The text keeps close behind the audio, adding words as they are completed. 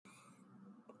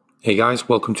Hey guys,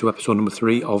 welcome to episode number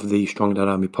 3 of the Strong Dad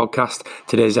Army podcast.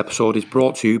 Today's episode is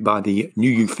brought to you by the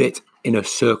New You Fit Inner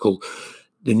Circle.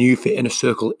 The New You Fit Inner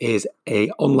Circle is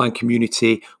an online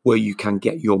community where you can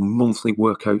get your monthly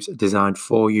workouts designed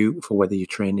for you, for whether you're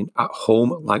training at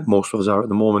home, like most of us are at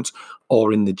the moment,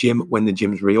 or in the gym when the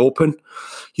gyms reopen.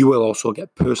 You will also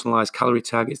get personalized calorie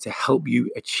targets to help you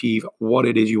achieve what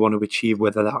it is you want to achieve,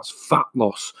 whether that's fat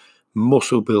loss,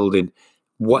 muscle building,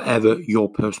 whatever your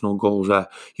personal goals are.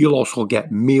 You'll also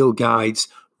get meal guides,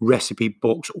 recipe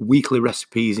books, weekly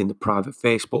recipes in the private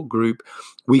Facebook group,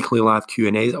 weekly live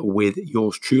Q&As with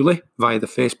yours truly via the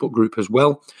Facebook group as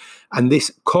well. And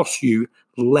this costs you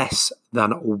less than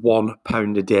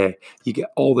 £1 a day. You get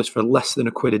all this for less than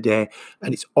 £1 a day,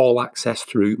 and it's all accessed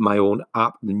through my own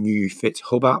app, the New Fit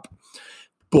Hub app.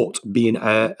 But being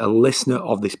a listener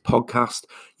of this podcast,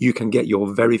 you can get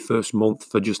your very first month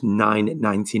for just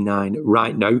 $9.99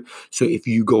 right now. So if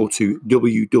you go to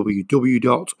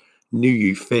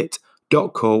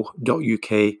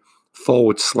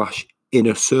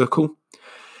www.newyoufit.co.uk/inner circle,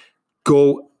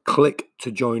 go click to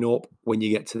join up. When you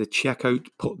get to the checkout,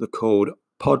 put the code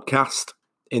podcast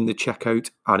in the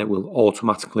checkout and it will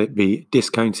automatically be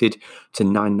discounted to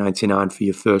 $9.99 for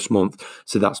your first month.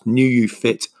 So that's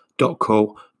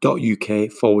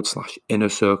newyoufit.co.uk/inner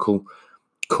circle,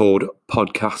 code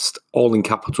podcast, all in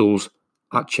capitals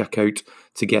at checkout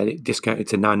to get it discounted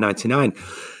to $9.99.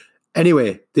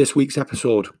 Anyway, this week's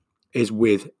episode is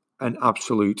with an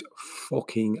absolute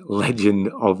fucking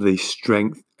legend of the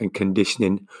strength and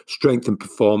conditioning, strength and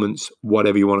performance,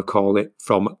 whatever you want to call it,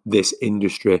 from this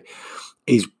industry.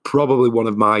 He's probably one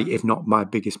of my, if not my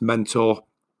biggest mentor.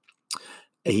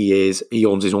 He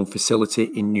owns his own facility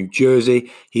in New Jersey.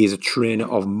 He is a trainer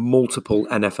of multiple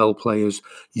NFL players,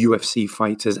 UFC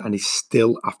fighters, and is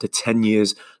still, after 10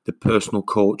 years, the personal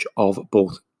coach of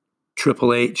both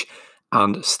Triple H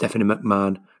and Stephanie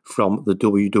McMahon from the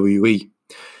WWE.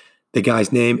 The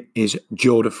guy's name is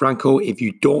Joe Defranco. If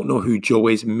you don't know who Joe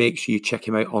is, make sure you check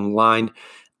him out online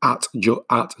at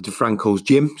Defranco's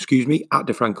Gym, at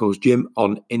Defranco's Gym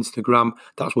on Instagram.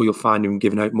 That's where you'll find him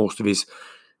giving out most of his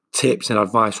tips and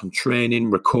advice on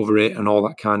training, recovery, and all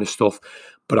that kind of stuff.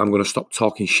 But I'm going to stop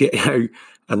talking shit now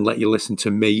and let you listen to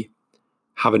me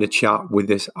having a chat with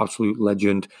this absolute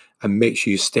legend. And make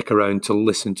sure you stick around to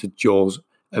listen to Joe's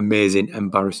amazing,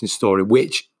 embarrassing story,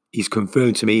 which he's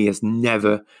confirmed to me he has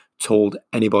never told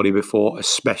anybody before,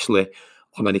 especially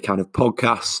on any kind of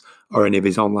podcasts or any of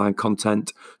his online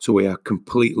content. So we are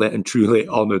completely and truly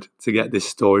honoured to get this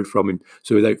story from him.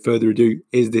 So without further ado,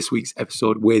 here's this week's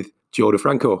episode with Joe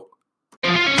Defranco.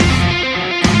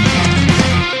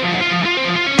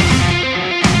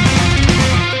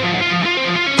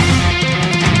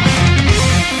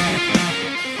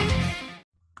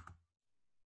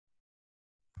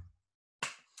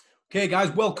 Okay,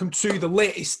 guys, welcome to the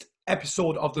latest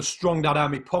episode of the Strong Dad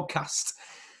Army podcast.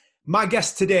 My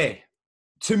guest today,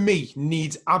 to me,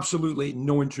 needs absolutely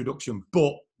no introduction,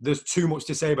 but there's too much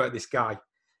to say about this guy.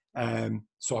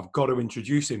 So I've got to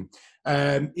introduce him.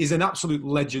 He's an absolute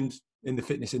legend in the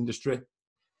fitness industry.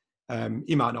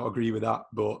 He might not agree with that,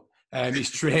 but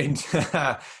he's trained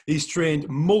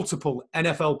multiple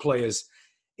NFL players,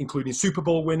 including Super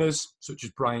Bowl winners such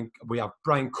as Brian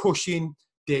Cushing,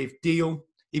 Dave Deal,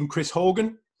 even Chris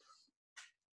Hogan.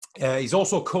 He's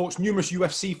also coached numerous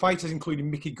UFC fighters,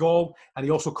 including Mickey Gall, and he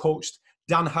also coached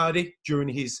Dan Hardy during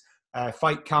his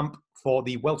fight camp for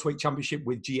the welterweight championship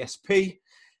with GSP.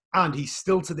 And he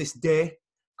still to this day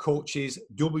coaches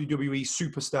WWE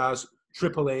superstars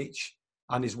Triple H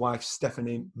and his wife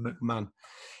Stephanie McMahon.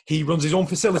 He runs his own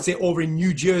facility over in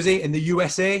New Jersey in the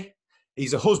USA.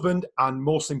 He's a husband and,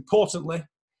 most importantly,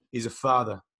 he's a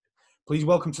father. Please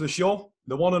welcome to the show,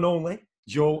 the one and only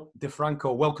Joe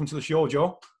Defranco. Welcome to the show,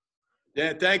 Joe.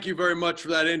 Yeah, thank you very much for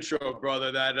that intro, brother.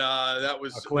 That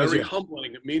was very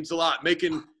humbling. It means a lot.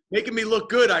 Making me look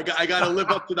good. I got to live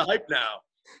up to the hype now.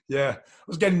 Yeah, I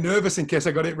was getting nervous in case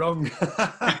I got it wrong.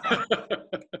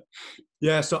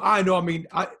 Yeah, so I know. I mean,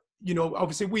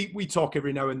 obviously we talk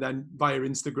every now and then via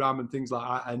Instagram and things like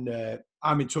that, and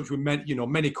I'm in touch with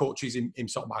many coaches in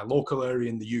sort of my local area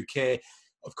in the UK.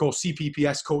 Of course,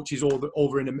 CPPS coaches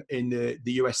over in the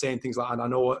USA and things like that. And I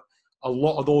know a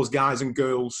lot of those guys and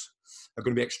girls are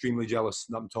going to be extremely jealous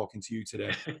that I'm talking to you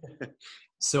today.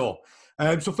 So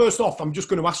first off, I'm just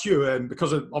going to ask you,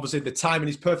 because obviously the timing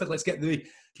is perfect. Let's get the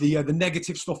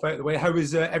negative stuff out of the way. How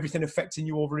is everything affecting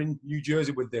you over in New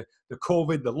Jersey with the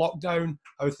COVID, the lockdown?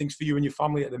 How are things for you and your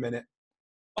family at the minute?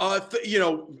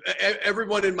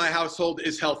 Everyone in my household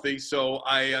is healthy, so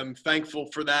I am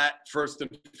thankful for that. First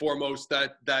and foremost,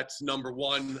 that's number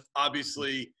one.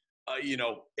 Obviously,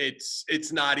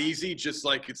 it's not easy, just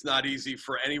like it's not easy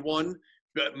for anyone.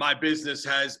 But my business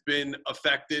has been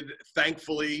affected.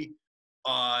 Thankfully,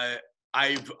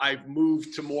 I've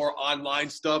moved to more online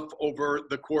stuff over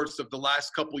the course of the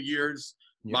last couple years.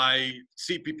 Yep. My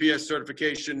CPPS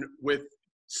certification with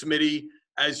Smitty,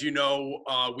 as you know,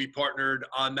 we partnered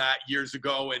on that years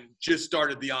ago and just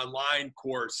started the online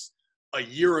course a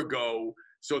year ago.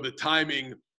 So the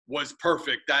timing was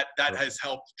perfect. That has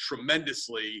helped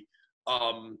tremendously.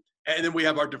 And then we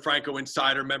have our DeFranco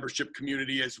Insider membership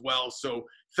community as well. So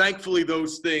thankfully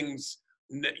those things,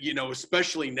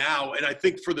 especially now, and I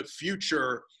think for the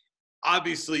future,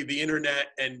 obviously the internet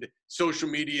and social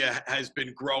media has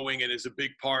been growing and is a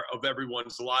big part of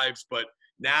everyone's lives. But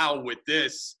now with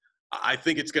this, I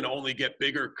think it's going to only get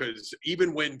bigger, because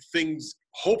even when things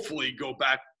hopefully go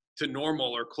back to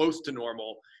normal or close to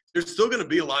normal, there's still going to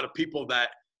be a lot of people that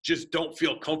just don't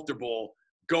feel comfortable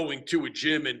going to a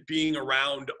gym and being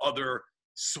around other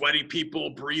sweaty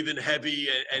people, breathing heavy.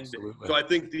 And so I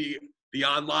think the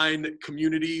online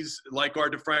communities like our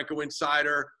DeFranco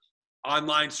Insider,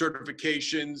 online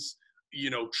certifications,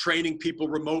 training people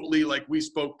remotely, like we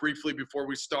spoke briefly before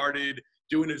we started,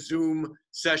 doing a Zoom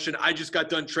session. I just got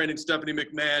done training Stephanie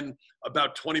McMahon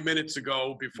about 20 minutes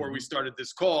ago before we started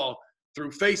this call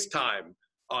through FaceTime.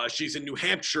 She's in New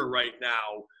Hampshire right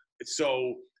now.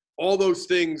 So all those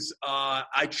things,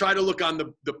 I try to look on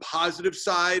the positive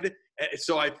side.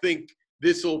 So I think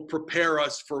this will prepare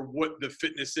us for what the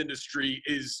fitness industry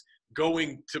is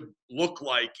going to look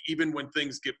like, even when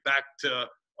things get back to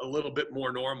a little bit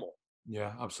more normal.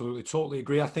 Yeah, absolutely. Totally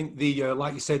agree. I think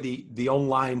like you said, the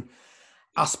online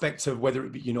aspect of whether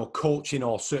it be, coaching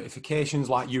or certifications,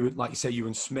 like you say, you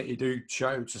and Smitty do,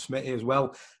 shout out to Smitty as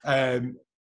well.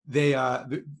 They are,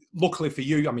 luckily for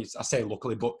you, I mean, I say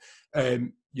luckily, but,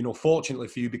 fortunately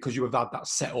for you, because you have had that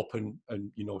set up and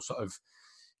sort of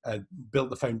built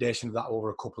the foundation of that over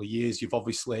a couple of years, you've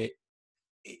obviously,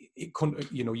 it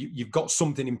couldn't, you've got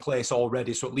something in place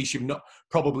already. So at least you've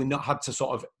probably not had to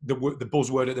sort of, the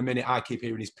buzzword at the minute I keep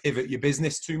hearing is pivot your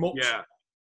business too much. Yeah.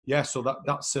 Yeah. So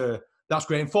that's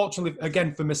great. Unfortunately,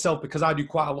 again, for myself, because I do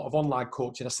quite a lot of online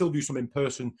coaching, I still do some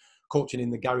in-person coaching in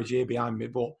the garage here behind me,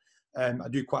 but I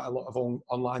do quite a lot of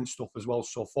online stuff as well.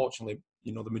 So fortunately,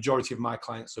 the majority of my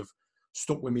clients have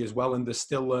stuck with me as well, and they're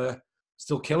still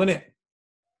killing it.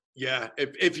 Yeah.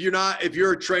 If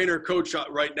you're a trainer, coach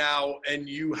right now, and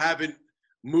you haven't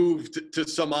moved to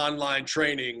some online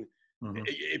training,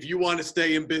 if you want to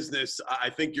stay in business, I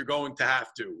think you're going to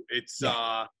have to. It's,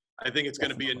 I think it's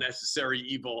going to be a necessary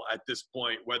evil at this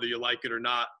point, whether you like it or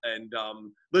not. And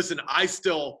listen, I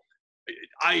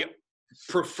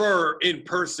prefer in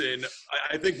person.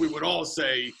 I think we would all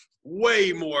say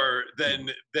way more than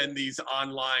these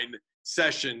online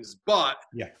sessions, but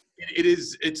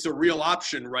it's a real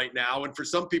option right now. And for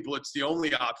some people, it's the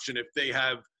only option if they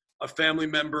have a family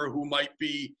member who might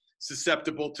be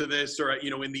susceptible to this, or,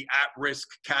 in the at-risk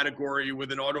category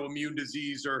with an autoimmune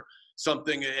disease or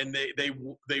something, and they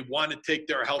want to take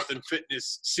their health and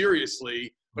fitness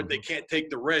seriously, but they can't take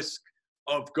the risk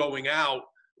of going out.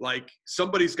 Like,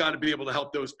 somebody's got to be able to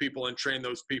help those people and train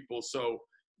those people. So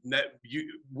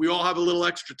we all have a little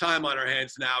extra time on our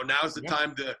hands now. Now's the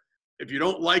time to, if you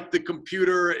don't like the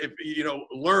computer,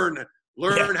 learn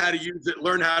how to use it,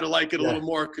 learn how to like it a little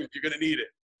more, because you're going to need it.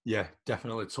 Yeah,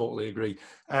 definitely. Totally agree.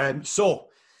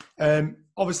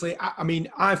 Obviously, I mean,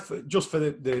 I've, just for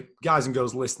the guys and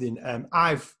girls listening,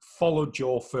 I've followed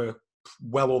Joe for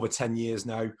well over 10 years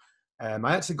now.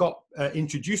 I actually got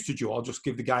introduced to Joe. I'll just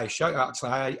give the guy a shout out. Actually,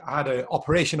 I had an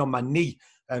operation on my knee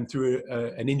through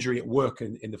an injury at work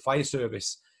in the fire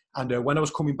service. And when I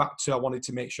was coming back I wanted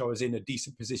to make sure I was in a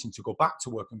decent position to go back to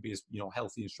work and be as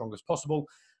healthy and strong as possible.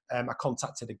 I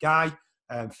contacted a guy,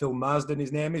 Phil Marsden,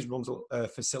 his name is, runs a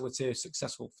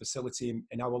successful facility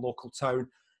in our local town.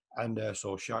 And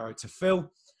so shout out to Phil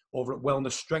over at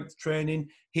Wellness Strength Training.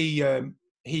 He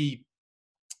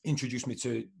introduced me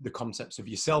to the concepts of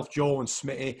yourself, Joe, and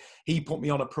Smitty. He put me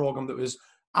on a program that was,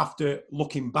 after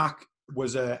looking back,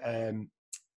 was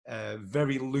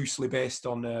very loosely based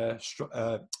on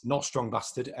not Strong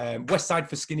Bastard, West Side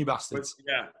for Skinny Bastards.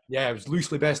 Yeah, it was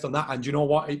loosely based on that. And you know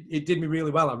what? It did me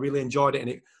really well. I really enjoyed it, and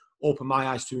it opened my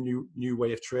eyes to a new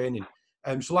way of training.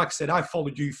 So like I said, I've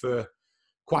followed you for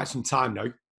quite some time now.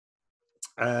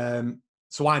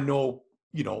 So I know,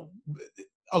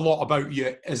 a lot about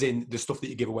you, as in the stuff that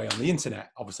you give away on the internet.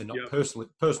 Obviously not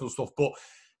personal stuff, but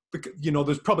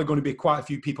there's probably going to be quite a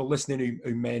few people listening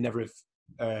who may never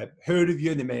have heard of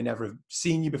you, and they may never have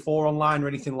seen you before online or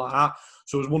anything like that.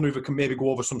 So I was wondering if we can maybe go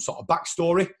over some sort of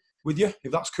backstory with you,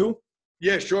 if that's cool.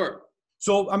 Yeah, sure.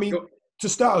 So, I mean, to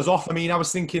start us off, I mean, I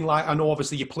was thinking, like, I know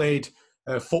obviously you played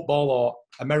football, or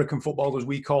American football as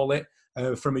we call it,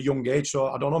 from a young age. So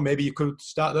I don't know, maybe you could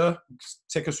start there,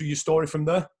 take us through your story from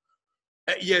there.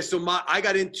 Yeah, so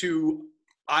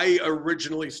I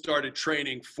originally started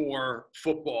training for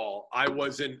football. I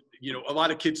wasn't, a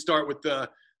lot of kids start with the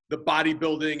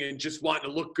bodybuilding and just wanting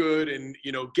to look good and,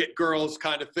 get girls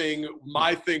kind of thing.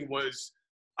 My thing was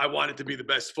I wanted to be the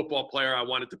best football player. I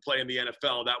wanted to play in the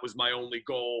NFL. That was my only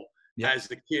goal as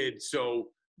a kid. So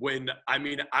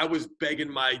I was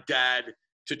begging my dad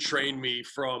to train me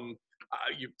from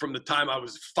the time I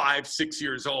was 5, 6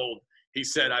 years old. He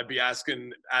said I'd be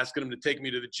asking him to take me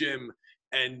to the gym,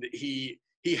 and he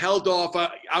held off.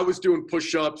 I was doing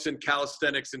push-ups and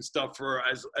calisthenics and stuff for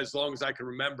as long as I can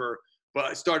remember, but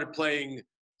I started playing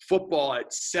football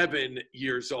at 7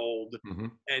 years old,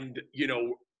 and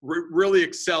really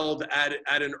excelled at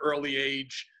an early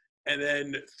age. And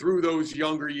then through those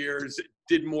younger years,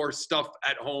 did more stuff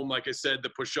at home, like I said, the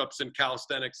push-ups and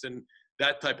calisthenics and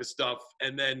that type of stuff.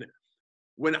 And then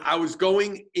when I was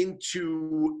going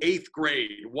into 8th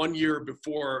grade, 1 year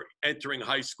before entering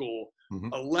high school,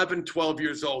 11, 12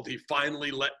 years old, he finally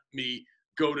let me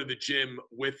go to the gym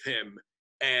with him.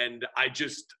 And I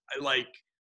just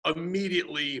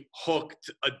immediately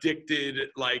hooked, addicted,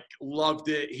 loved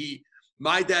it.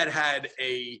 My dad had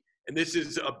and this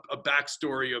is a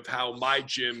backstory of how my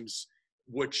gyms,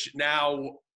 which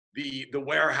now the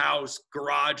warehouse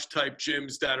garage type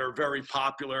gyms that are very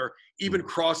popular, even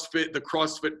CrossFit, the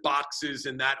CrossFit boxes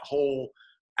and that whole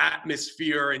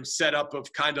atmosphere and setup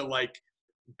of kind of like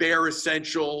bare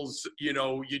essentials,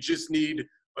 you just need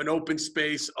an open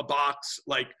space, a box.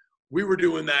 Like we were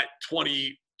doing that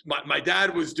my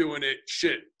dad was doing it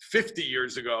 50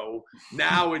 years ago.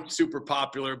 Now it's super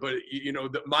popular, but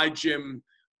my gym,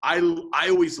 I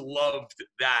always loved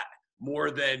that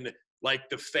more than like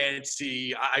the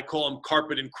fancy, I call them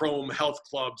carpet and chrome health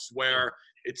clubs, where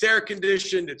it's air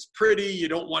conditioned, it's pretty, you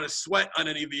don't want to sweat on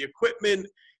any of the equipment.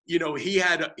 He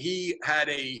had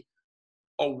a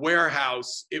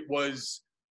warehouse. It was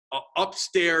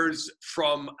upstairs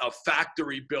from a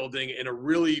factory building in a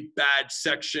really bad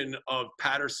section of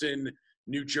Paterson,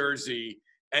 New Jersey.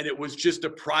 And it was just a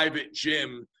private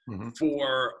gym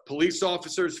for police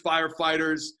officers,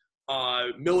 firefighters,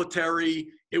 military.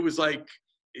 It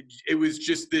was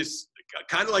just this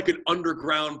kind of like an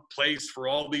underground place for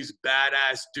all these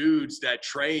badass dudes that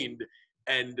trained.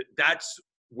 And that's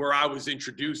where I was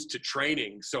introduced to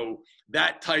training. So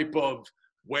that type of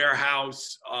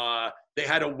warehouse, they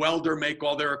had a welder make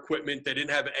all their equipment. They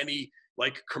didn't have any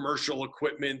like commercial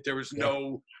equipment. There was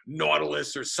no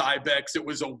Nautilus or Cybex. It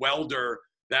was a welder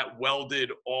that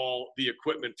welded all the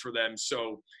equipment for them.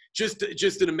 So just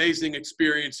an amazing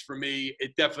experience for me.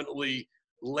 It definitely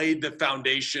laid the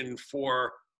foundation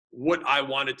for what I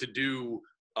wanted to do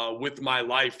with my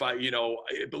life.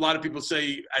 A lot of people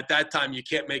say at that time you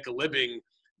can't make a living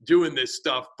doing this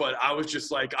stuff, but I was just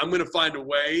like, I'm going to find a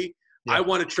way. I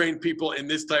want to train people in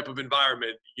this type of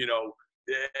environment,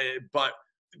 but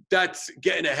that's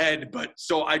getting ahead. But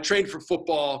so I trained for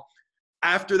football.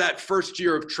 After that first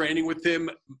year of training with him,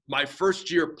 my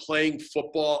first year playing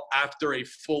football after a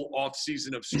full off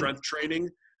season of strength training,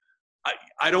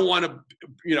 I don't want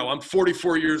to, I'm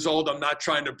 44 years old. I'm not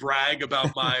trying to brag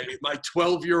about my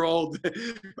 12-year-old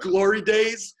glory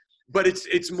days, but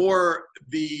it's more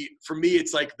for me,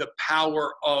 it's like the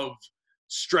power of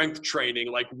strength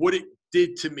training, like what it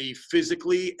did to me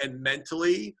physically and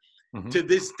mentally. To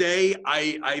this day,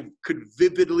 I could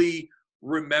vividly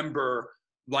remember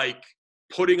like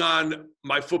putting on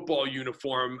my football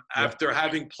uniform after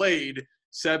having played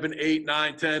 7, 8,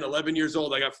 9, 10, 11 years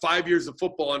old. I got 5 years of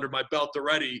football under my belt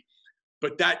already.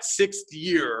 But that 6th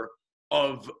year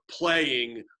of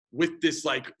playing with this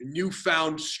like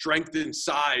newfound strength and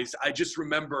size, I just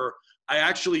remember I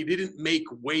actually didn't make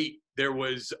weight. There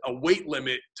was a weight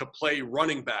limit to play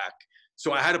running back.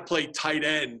 So I had to play tight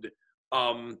end.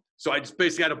 So I just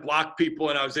basically had to block people,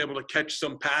 and I was able to catch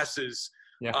some passes,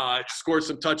 score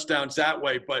some touchdowns that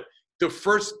way. But the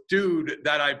first dude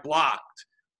that I blocked,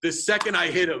 the second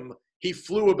I hit him, he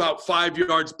flew about 5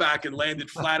 yards back and landed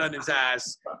flat on his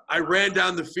ass. I ran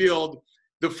down the field.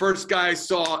 The first guy I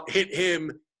saw hit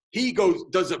him. He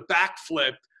does a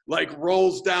backflip, like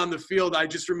rolls down the field. I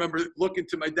just remember looking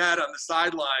to my dad on the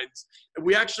sidelines. And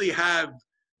we actually have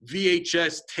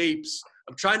VHS tapes.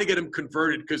 I'm trying to get them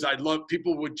converted because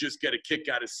people would just get a kick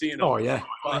out of seeing them. Oh, yeah.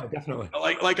 Definitely.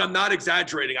 Like I'm not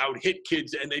exaggerating. I would hit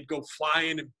kids and they'd go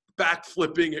flying and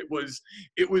backflipping. It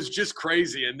was just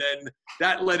crazy. And then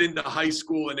that led into high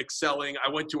school and excelling. I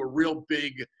went to a real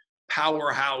big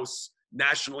powerhouse,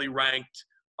 nationally ranked.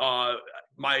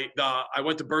 I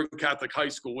went to Bergen Catholic High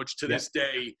School, which to this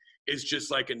day is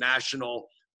just like a national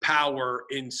power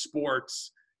in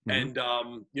sports. And,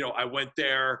 I went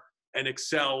there and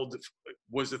excelled,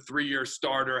 was a 3-year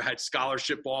starter, had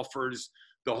scholarship offers,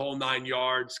 the whole 9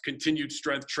 yards, continued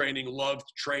strength training, loved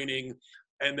training.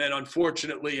 And then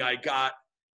unfortunately I got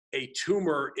a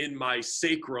tumor in my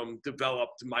sacrum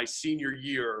developed my senior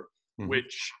year,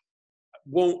 which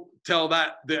won't tell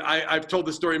that. I've told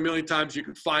the story a million times. You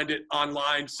can find it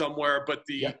online somewhere, but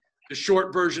the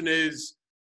short version is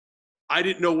I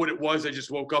didn't know what it was. I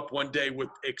just woke up one day with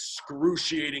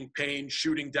excruciating pain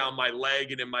shooting down my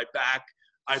leg and in my back.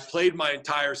 I played my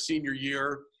entire senior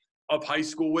year of high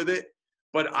school with it,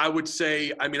 but I would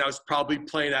say, I was probably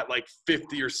playing at like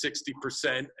 50 or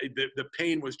 60%. The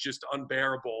pain was just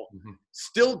unbearable.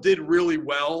 Still did really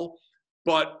well,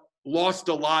 but lost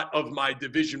a lot of my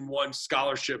Division I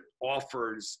scholarship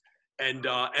offers and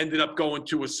ended up going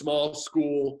to a small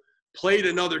school, played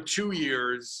another 2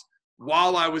 years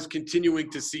while I was continuing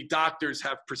to see doctors,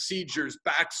 have procedures,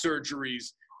 back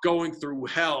surgeries, going through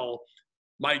hell.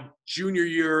 My junior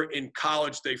year in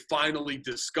college, they finally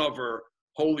discover,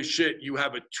 holy shit, you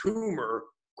have a tumor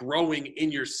growing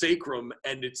in your sacrum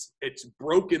and it's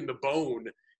broken the bone.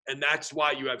 And that's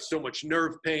why you have so much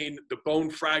nerve pain. The bone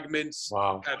fragments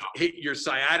have hit your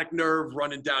sciatic nerve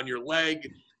running down your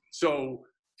leg. So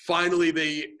finally,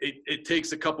 it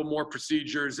takes a couple more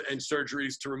procedures and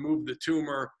surgeries to remove the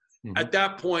tumor. At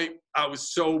that point, I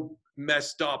was so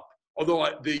messed up. Although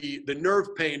the nerve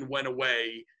pain went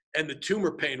away and the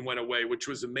tumor pain went away, which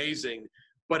was amazing.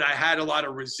 But I had a lot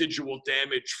of residual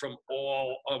damage from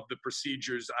all of the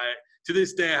procedures. To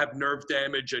this day, I have nerve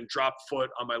damage and drop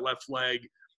foot on my left leg.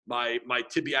 My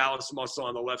tibialis muscle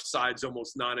on the left side is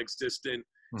almost non-existent.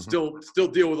 Still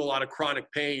deal with a lot of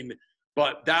chronic pain.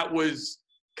 But that was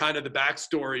kind of the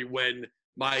backstory. When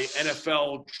my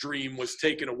NFL dream was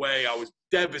taken away, I was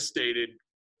devastated,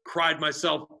 cried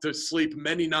myself to sleep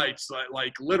many nights,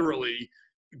 like literally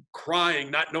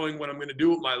crying, not knowing what I'm going to do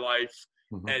with my life.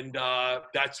 And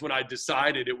that's when I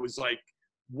decided. It was like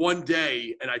one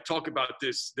day, and I talk about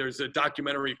this, there's a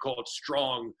documentary called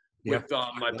Strong with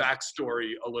my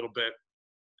backstory a little bit.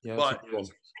 But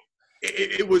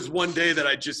it was one day that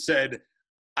I just said,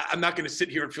 I'm not going to sit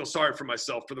here and feel sorry for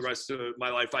myself for the rest of my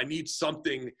life. I need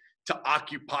something to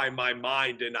occupy my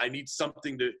mind, and I need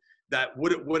something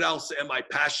what else am I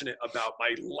passionate about?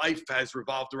 My life has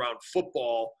revolved around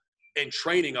football and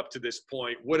training up to this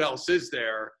point. What else is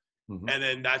there? And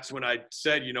then that's when I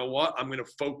said, you know what, I'm going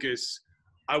to focus.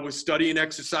 I was studying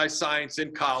exercise science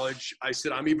in college. I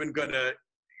said, I'm even going to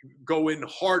go in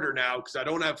harder now because I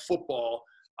don't have football.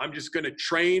 I'm just going to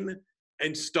train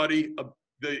and study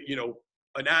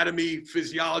anatomy,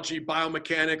 physiology,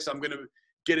 biomechanics. I'm going to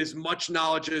get as much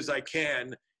knowledge as I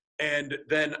can. And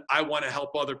then I want to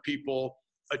help other people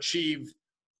achieve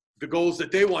the goals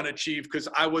that they want to achieve because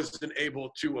I wasn't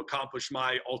able to accomplish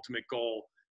my ultimate goal.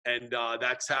 And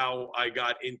that's how I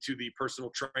got into the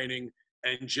personal training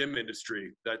and gym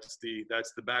industry. That's the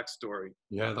backstory.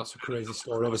 Yeah, that's a crazy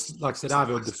story. Obviously, like I said, I've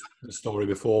heard the story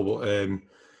before, but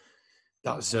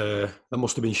that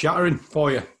must have been shattering for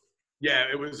you. Yeah,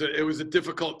 it was a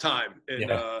difficult time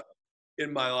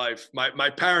in my life.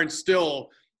 My parents still,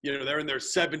 they're in their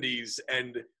 70s,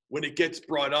 and when it gets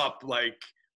brought up, like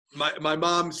my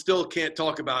mom still can't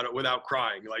talk about it without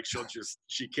crying. Like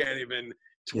she can't even.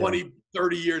 20,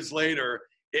 30 years later,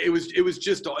 it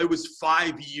was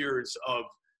 5 years of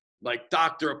like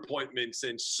doctor appointments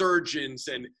and surgeons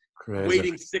and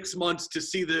waiting 6 months to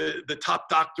see the top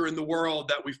doctor in the world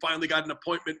that we finally got an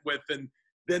appointment with. And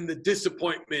then the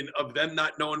disappointment of them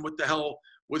not knowing what the hell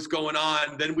was going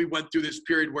on. Then we went through this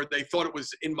period where they thought it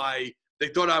was they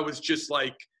thought I was just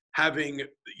like having,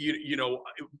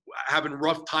 having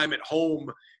rough time at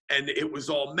home, and it was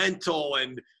all mental,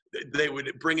 and they would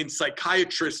bring in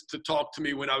psychiatrists to talk to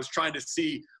me when I was trying to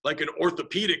see like an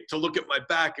orthopedic to look at my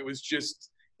back. It was just,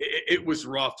 it was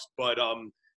rough. But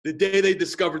the day they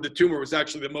discovered the tumor was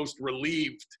actually the most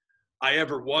relieved I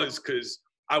ever was, because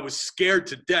I was scared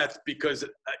to death because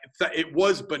it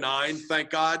was benign, thank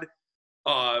God.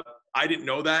 I didn't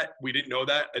know that. We didn't know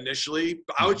that initially.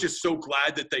 But I was just so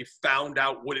glad that they found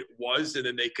out what it was, and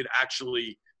then they could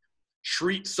actually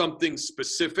treat something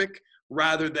specific,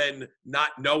 rather than not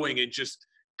knowing and just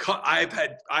cut. I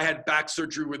had back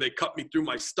surgery where they cut me through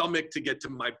my stomach to get to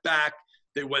my back.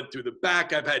 They went through the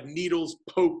back. I've had needles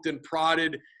poked and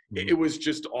prodded. It was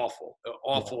just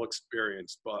awful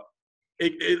experience. But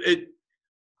it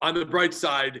on the bright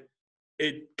side,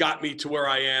 it got me to where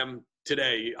I am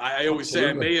today. I always say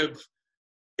I may have,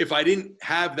 if I didn't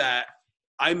have that,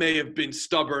 I may have been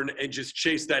stubborn and just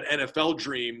chased that NFL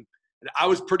dream. And I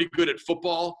was pretty good at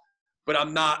football, but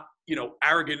I'm not,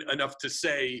 arrogant enough to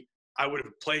say I would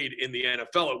have played in the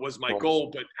NFL. It was my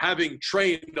goal. But having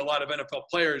trained a lot of NFL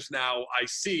players now, I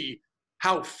see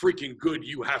how freaking good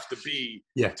you have to be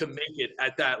to make it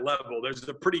at that level. There's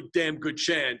a pretty damn good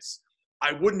chance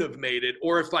I wouldn't have made it.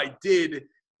 Or if I did,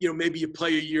 maybe you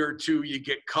play a year or two, you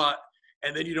get cut,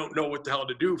 and then you don't know what the hell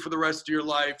to do for the rest of your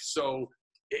life. So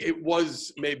it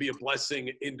was maybe a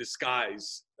blessing in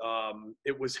disguise.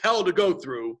 It was hell to go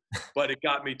through, but it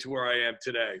got me to where I am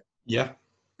today. Yeah.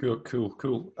 Good, cool.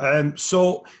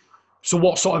 So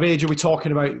what sort of age are we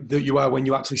talking about that you were when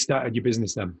you actually started your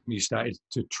business then? When you started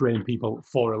to train people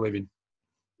for a living?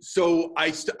 So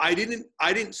I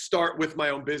didn't start with my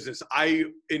own business.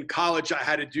 In college, I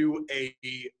had to do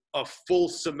a full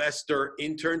semester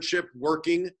internship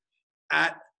working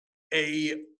at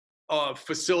a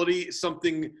facility,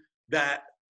 something that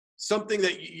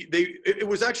it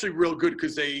was actually real good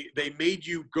because they made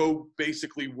you go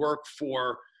basically work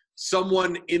for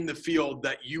someone in the field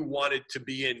that you wanted to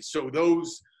be in. So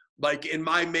those, like in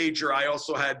my major, I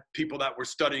also had people that were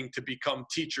studying to become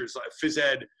teachers, like phys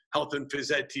ed, health and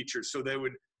phys ed teachers. So they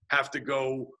would have to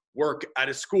go work at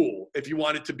a school. If you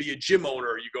wanted to be a gym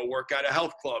owner, you go work at a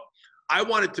health club. I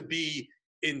wanted to be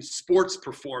in sports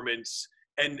performance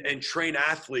and train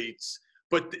athletes.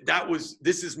 But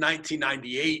this is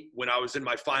 1998 when I was in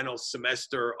my final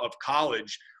semester of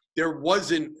college. There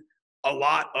wasn't a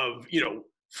lot of,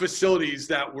 facilities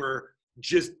that were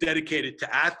just dedicated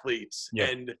to athletes. Yeah.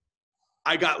 And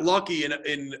I got lucky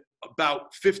in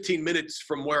about 15 minutes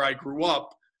from where I grew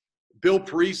up. Bill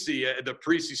Parisi at the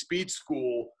Parisi Speed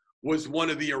School was one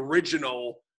of the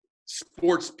original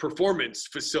sports performance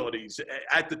facilities.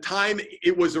 At the time,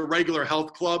 it was a regular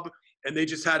health club, and they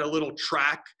just had a little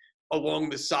track along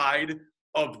the side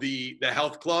of the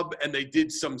health club, and they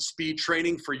did some speed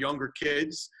training for younger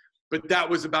kids. But that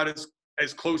was about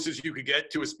as close as you could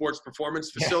get to a sports performance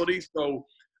facility. Yeah. So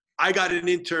I got an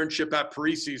internship at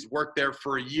Parisi's, worked there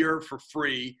for a year for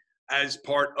free as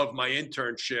part of my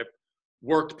internship,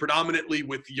 worked predominantly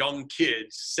with young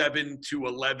kids, 7 to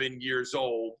 11 years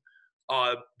old.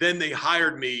 Then they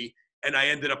hired me, and I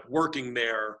ended up working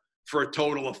there for a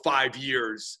total of 5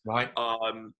 years. Right.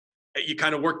 You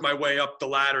kind of worked my way up the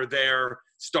ladder there,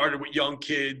 started with young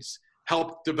kids,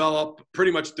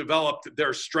 pretty much developed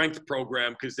their strength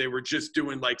program because they were just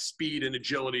doing like speed and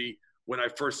agility when I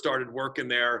first started working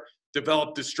there.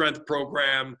 Developed the strength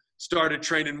program, started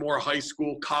training more high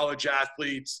school, college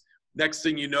athletes. Next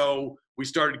thing you know, we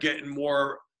started getting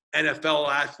more NFL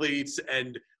athletes,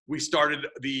 and we started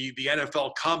the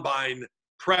NFL Combine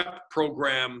prep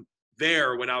program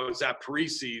there when I was at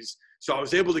Parisi's. So I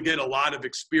was able to get a lot of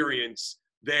experience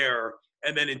there.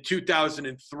 And then in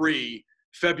 2003,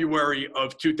 February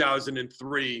of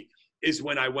 2003 is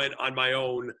when I went on my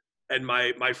own, and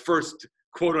my first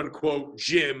quote unquote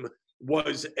gym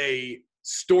was a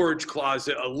storage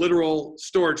closet, a literal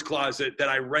storage closet that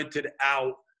I rented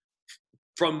out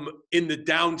from in the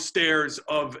downstairs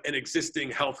of an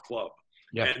existing health club.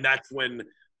 Yeah. And that's when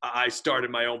I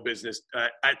started my own business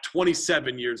at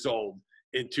 27 years old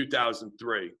in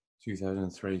 2003.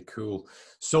 2003, cool.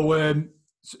 So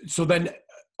then,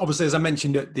 obviously, as I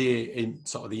mentioned in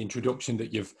sort of the introduction,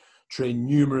 that you've trained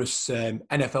numerous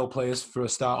NFL players for a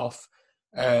start off.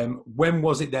 When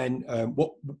was it then?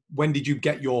 When did you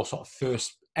get your sort of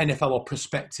first NFL or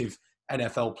prospective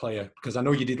NFL player? Because I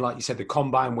know you did, like you said, the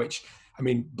combine, which, I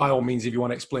mean, by all means, if you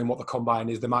want to explain what the combine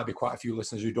is, there might be quite a few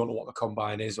listeners who don't know what the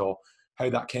combine is or how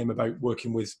that came about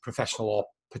working with professional or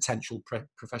potential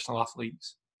professional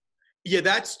athletes. Yeah,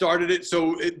 that started it.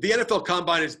 So the NFL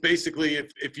Combine is basically,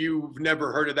 if you've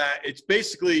never heard of that, it's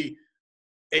basically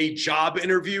a job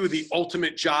interview, the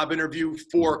ultimate job interview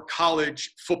for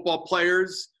college football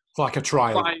players. It's like a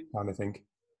trial kind of thing.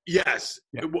 Yes.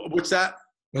 Yeah. What's that?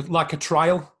 Like a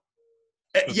trial?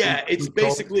 Yeah, it's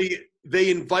basically they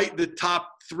invite the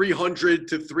top 300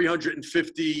 to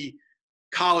 350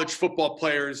 college football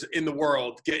players in the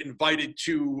world, get invited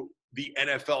to the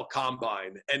NFL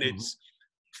Combine. And it's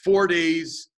 4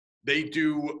 days. They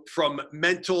do from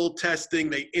mental testing,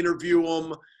 they interview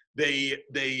them, they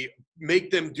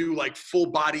make them do like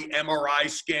full body MRI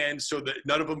scans so that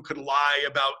none of them could lie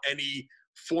about any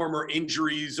former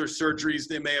injuries or surgeries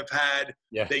they may have had.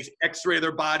 Yeah. They x-ray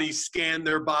their body, scan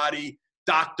their body,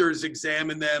 doctors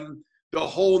examine them, the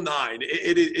whole nine.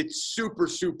 It's super,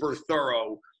 super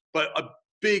thorough. But a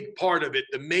big part of it,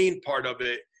 the main part of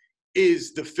it,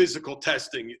 is the physical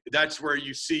testing. That's where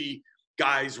you see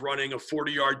guys running a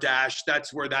 40-yard dash.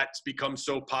 That's where that's become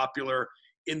so popular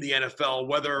in the NFL,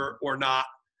 whether or not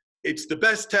it's the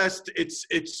best test.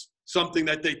 It's something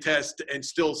that they test and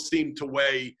still seem to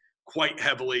weigh quite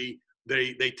heavily.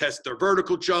 They test their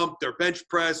vertical jump, their bench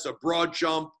press, a broad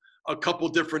jump, a couple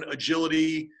different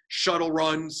agility shuttle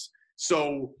runs.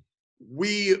 So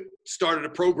we started a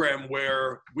program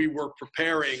where we were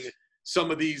preparing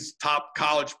some of these top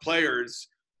college players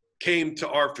came to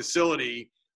our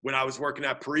facility when I was working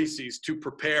at Parisi's to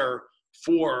prepare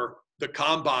for the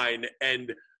combine.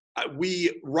 And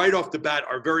we, right off the bat,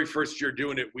 our very first year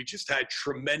doing it, we just had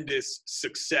tremendous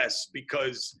success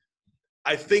because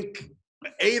I think,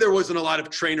 A, there wasn't a lot of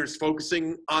trainers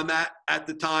focusing on that at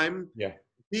the time. Yeah.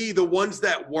 B, the ones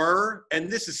that were, and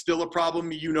this is still a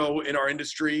problem, in our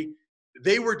industry,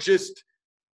 they were just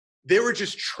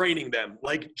training them,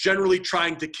 like generally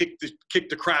trying to kick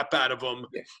the crap out of them,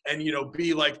 and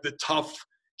be like the tough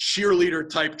cheerleader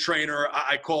type trainer,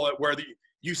 I call it, where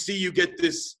you get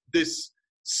this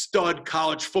stud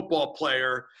college football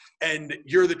player, and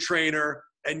you're the trainer,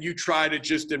 and you try to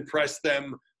just impress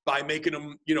them by making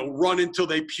them, run until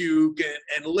they puke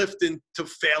and lift into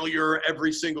failure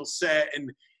every single set,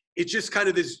 and it's just kind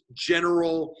of this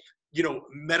general,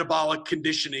 metabolic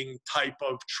conditioning type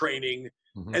of training.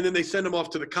 Mm-hmm. And then they send them off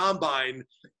to the combine,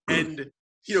 and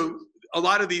a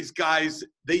lot of these guys,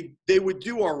 they would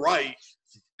do all right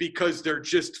because they're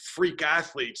just freak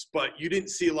athletes, but you didn't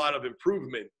see a lot of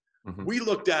improvement. Mm-hmm.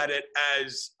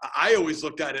 I always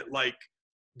looked at it like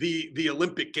the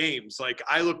Olympic Games. Like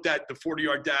I looked at the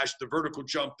 40-yard dash, the vertical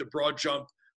jump, the broad jump,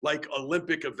 like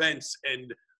Olympic events,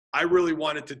 and I really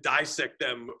wanted to dissect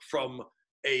them from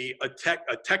a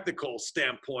technical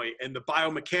standpoint and the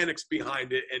biomechanics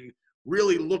behind it, and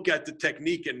really look at the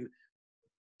technique and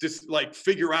just like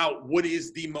figure out what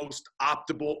is the most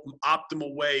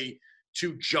optimal way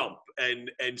to jump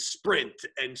and sprint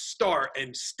and start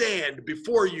and stand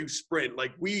before you sprint.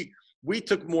 Like we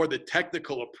took more the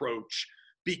technical approach,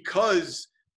 because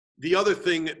the other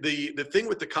thing, the thing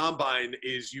with the combine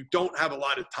is you don't have a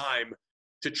lot of time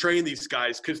to train these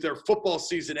guys because their football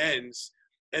season ends,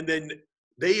 and then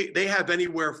they have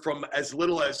anywhere from as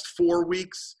little as 4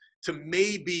 weeks to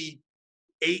maybe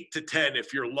 8 to 10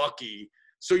 if you're lucky.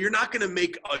 So you're not going to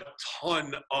make a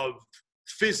ton of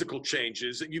physical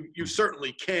changes. You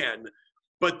certainly can,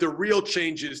 but the real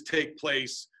changes take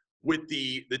place with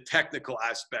the technical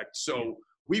aspect. So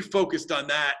we focused on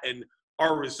that, and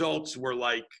our results were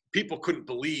like, people couldn't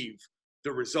believe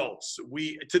the results.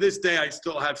 To this day, I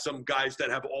still have some guys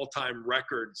that have all-time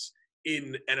records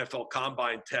in NFL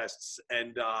combine tests,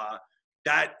 and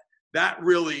that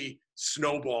really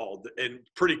snowballed, and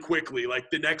pretty quickly. Like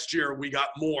the next year we got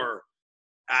more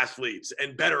athletes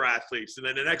and better athletes, and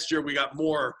then the next year we got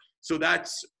more. So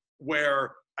that's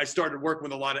where I started working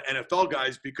with a lot of NFL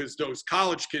guys, because those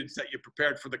college kids that you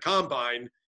prepared for the combine,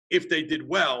 if they did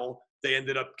well, they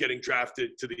ended up getting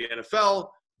drafted to the NFL,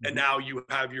 and now you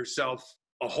have yourself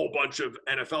a whole bunch of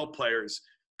NFL players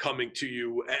coming to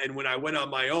you. And when I went on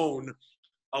my own,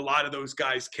 a lot of those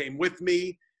guys came with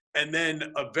me. And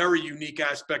then a very unique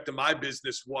aspect of my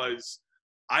business was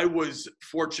I was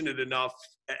fortunate enough,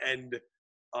 and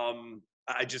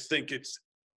I just think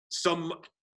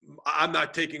I'm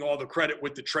not taking all the credit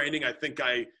with the training. I think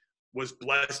I was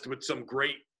blessed with some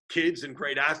great kids and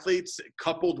great athletes,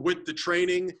 coupled with the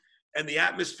training and the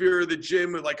atmosphere of the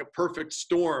gym, like a perfect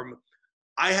storm.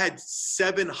 I had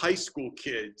 7 high school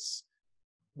kids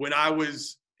when I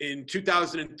was in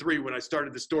 2003, when I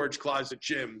started the Storage Closet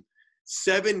Gym.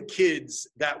 7 kids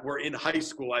that were in high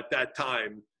school at that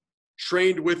time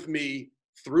trained with me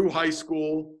through high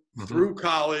school, through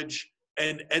college,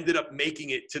 and ended up making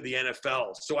it to the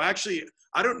NFL. So actually,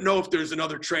 I don't know if there's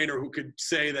another trainer who could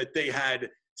say that they had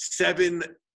 7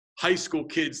 high school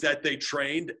kids that they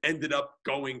trained ended up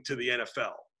going to the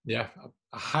NFL. Yeah,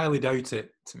 I highly doubt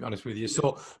it, to be honest with you.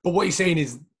 So, but what you're saying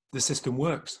is the system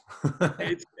works.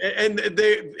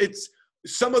 It's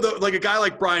some of the, like a guy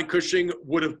like Brian Cushing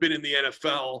would have been in the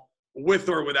NFL with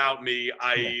or without me.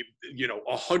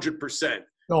 100%.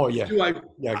 Oh yeah.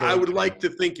 I would like to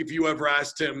think, if you ever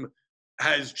asked him,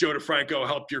 has Joe DeFranco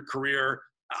helped your career?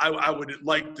 I would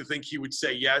like to think he would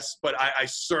say yes, but I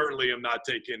certainly am not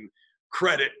taking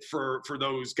credit for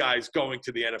those guys going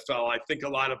to the NFL. I think a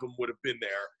lot of them would have been there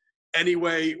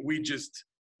anyway. We just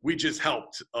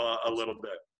helped a little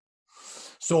bit.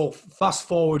 So fast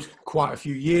forward quite a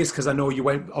few years, because I know you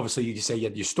went, obviously you say you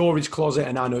had your storage closet,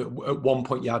 and I know at one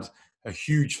point you had a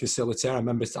huge facility. I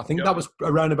remember, I think that was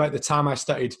around about the time I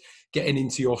started getting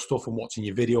into your stuff and watching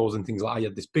your videos and things like that. You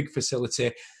had this big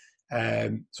facility.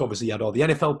 So obviously you had all the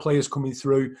NFL players coming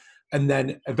through. And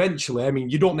then eventually, I mean,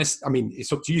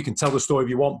 it's up to you. You can tell the story if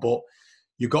you want, but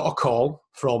you got a call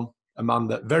from a man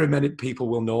that very many people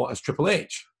will know as Triple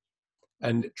H.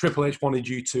 And Triple H wanted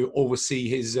you to oversee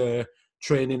his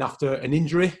training after an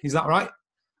injury. Is that right?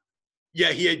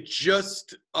 Yeah, he had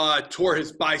just tore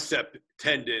his bicep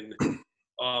tendon.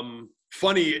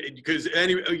 Funny, because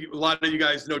a lot of you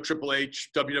guys know Triple H,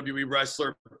 WWE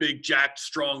wrestler, big, jacked,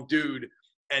 strong dude.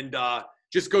 And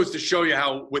just goes to show you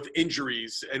how with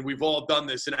injuries, and we've all done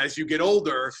this, and as you get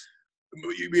older,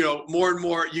 you know, more and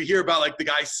more you hear about like the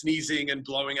guy sneezing and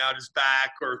blowing out his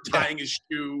back, or tying his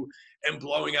shoe and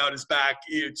blowing out his back.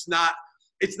 It's not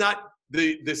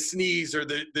the sneeze or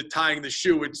the tying the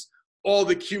shoe. It's all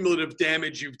the cumulative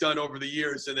damage you've done over the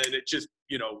years, and then it just,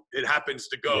 you know, it happens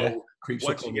to go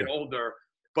once you get older.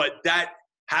 But that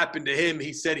happened to him.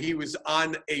 He said he was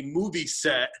on a movie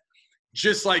set,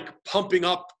 just like pumping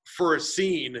up for a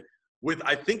scene with,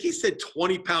 I think he said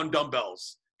 20-pound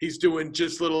dumbbells. He's doing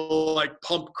just little like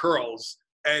pump curls,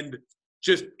 and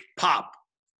just pop,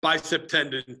 bicep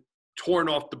tendon torn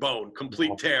off the bone,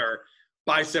 complete tear.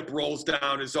 Bicep rolls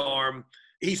down his arm.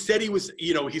 He said he was,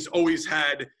 you know, he's always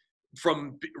had,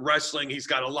 from wrestling, he's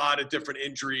got a lot of different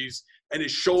injuries, and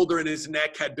his shoulder and his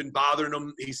neck had been bothering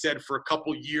him, he said, for a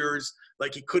couple years.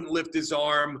 Like, he couldn't lift his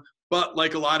arm, but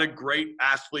like a lot of great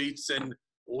athletes and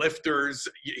lifters,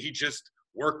 he just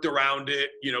worked around it,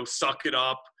 you know, suck it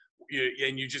up,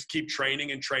 and you just keep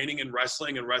training and training and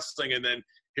wrestling. And then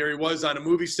here he was on a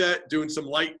movie set doing some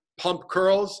light pump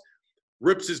curls,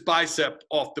 rips his bicep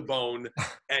off the bone.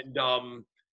 And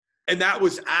that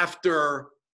was after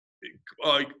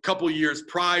a couple of years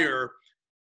prior,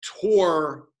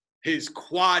 tore his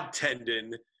quad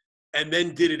tendon, and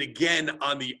then did it again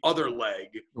on the other leg.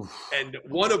 And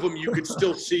one of them you could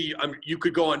still see, you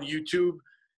could go on YouTube.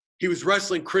 He was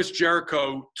wrestling Chris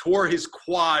Jericho, tore his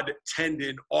quad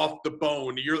tendon off the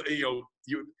bone.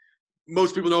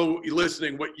 Most people know,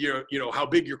 listening, what how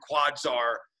big your quads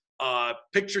are.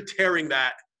 Picture tearing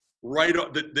that right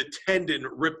off, the tendon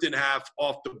ripped in half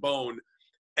off the bone.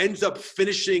 Ends up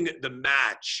finishing the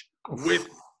match with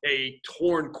a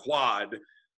torn quad.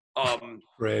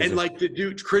 And like the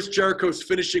dude, Chris Jericho's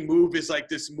finishing move is like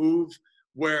this move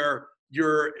where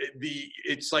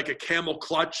it's like a camel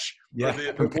clutch, or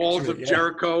the walls of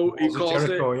Jericho, he calls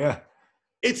it. Yeah.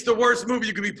 It's the worst move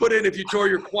you could be put in if you tore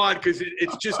your quad, because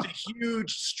it's just a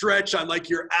huge stretch on like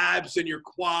your abs and your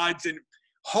quads, and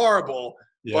horrible.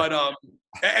 But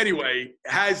anyway,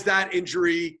 has that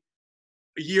injury.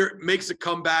 A year, makes a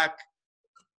comeback.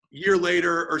 Year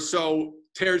later or so,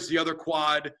 tears the other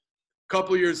quad.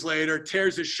 Couple years later,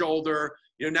 tears his shoulder.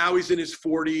 You know, now he's in his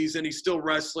 40s and he's still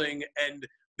wrestling. And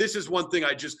this is one thing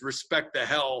I just respect the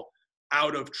hell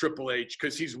out of Triple H,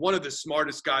 because he's one of the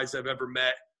smartest guys I've ever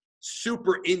met.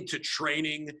 Super into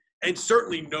training, and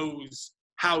certainly knows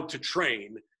how to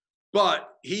train. But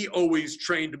he always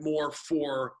trained more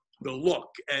for the look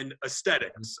and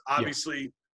aesthetics.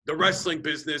 Obviously, the wrestling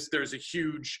business, there's a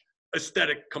huge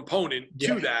aesthetic component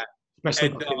to that. Especially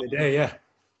back in the day,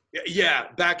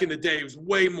 Yeah, back in the day, it was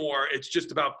way more. It's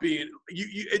just about being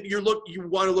you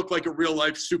want to look like a real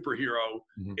life superhero.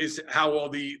 Is how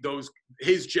all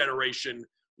his generation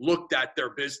looked at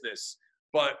their business.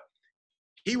 But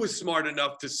he was smart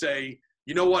enough to say,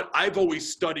 you know what? I've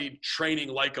always studied training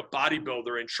like a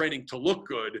bodybuilder and training to look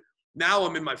good. Now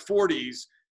I'm in my 40s.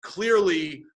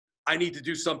 Clearly, I need to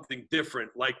do something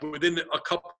different. Like, within a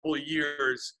couple of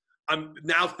years,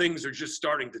 now things are just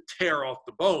starting to tear off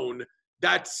the bone.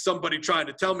 That's somebody trying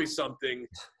to tell me something.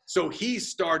 So he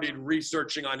started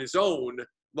researching on his own,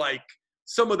 like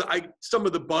some of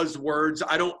the buzzwords.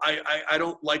 I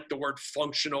don't like the word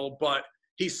functional, but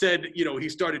he said, you know, he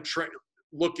started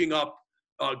looking up,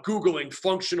 Googling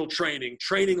functional training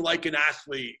like an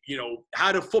athlete. You know,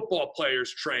 how do football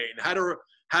players train? How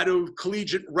do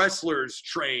collegiate wrestlers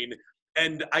train?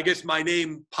 And I guess my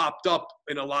name popped up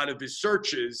in a lot of his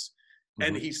searches.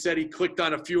 And he said he clicked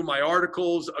on a few of my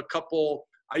articles, a couple.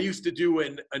 I used to do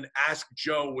an Ask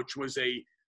Joe, which was a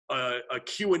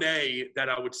Q&A that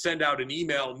I would send out an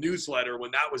email newsletter when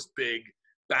that was big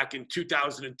back in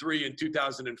 2003 and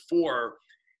 2004.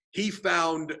 He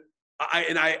found,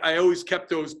 I always kept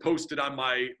those posted on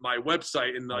my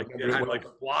website, and like it had like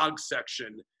a blog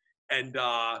section. And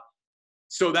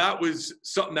so that was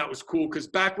something that was cool, because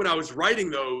back when I was writing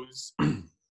those,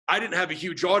 I didn't have a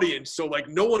huge audience, so like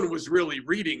no one was really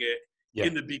reading it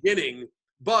in the beginning.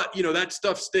 But you know, that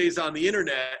stuff stays on the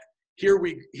internet. Here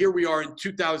we are in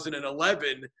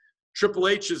 2011. Triple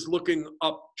H is looking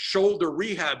up shoulder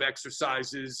rehab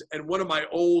exercises, and one of my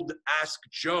old Ask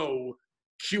Joe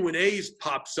Q&As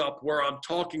pops up where I'm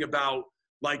talking about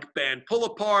like band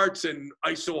pull-aparts and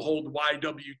ISO hold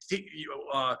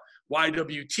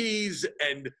YWTs,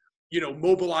 and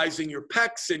mobilizing your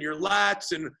pecs and your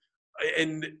lats,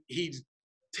 and he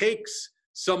takes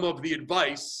some of the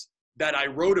advice that I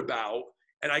wrote about,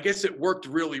 and I guess it worked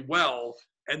really well.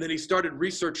 And then he started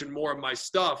researching more of my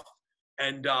stuff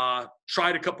and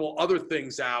tried a couple other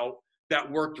things out that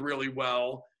worked really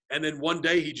well. And then one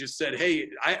day he just said, hey,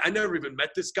 I never even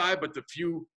met this guy, but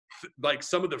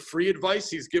some of the free advice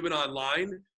he's given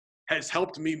online has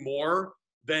helped me more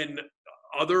than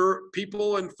other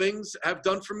people and things have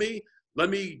done for me. Let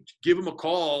me give him a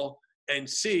call and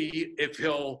see if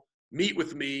he'll meet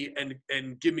with me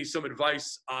and give me some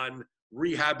advice on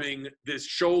rehabbing this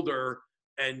shoulder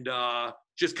and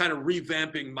just kind of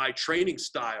revamping my training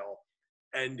style.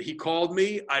 And he called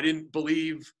me. I didn't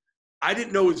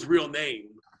know his real name.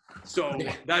 So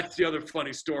that's the other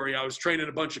funny story. I was training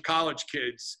a bunch of college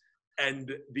kids, and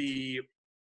the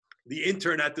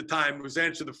intern at the time was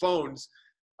answering the phones.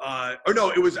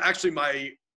 It was actually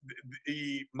my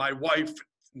wife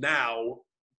now,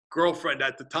 girlfriend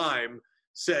at the time,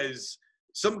 says,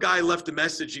 some guy left a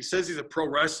message. He says he's a pro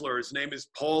wrestler. His name is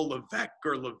Paul Levesque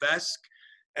or Levesque.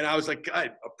 And I was like,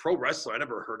 God, a pro wrestler? I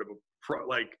never heard of a pro.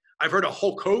 Like, I've heard of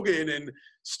Hulk Hogan and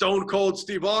Stone Cold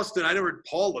Steve Austin. I never heard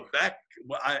Paul Levesque.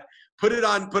 I put it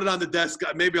on the desk.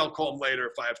 Maybe I'll call him later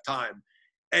if I have time.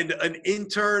 And an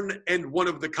intern and one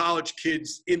of the college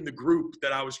kids in the group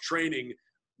that I was training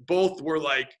both were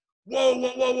like, whoa.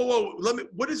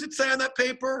 What does it say on that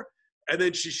paper? And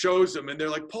then she shows them, and they're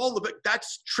like, Paul Levesque,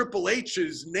 that's Triple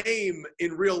H's name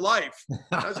in real life.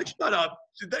 I was like, shut up.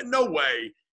 No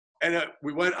way. And I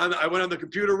went on the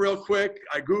computer real quick.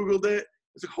 I Googled it.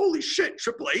 I was like, holy shit,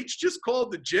 Triple H just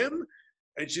called the gym?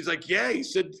 And she's like, yeah, he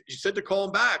said to call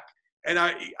him back. And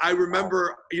I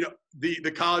remember,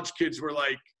 the college kids were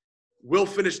like, we'll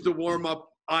finish the warm-up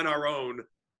on our own.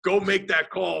 Go make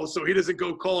that call so he doesn't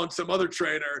go calling some other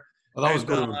trainer. Well, that was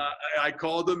good. I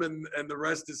called him, and the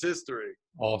rest is history.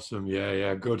 Awesome.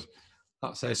 Yeah, good.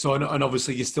 That's it. So, and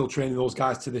obviously you're still training those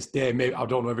guys to this day. Maybe, I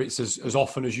don't know if it's as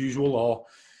often as usual, or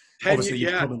obviously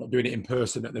you're probably not doing it in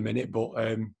person at the minute, but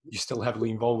you're still heavily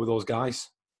involved with those guys.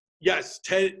 Yes,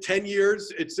 10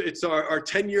 years. It's our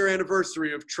 10-year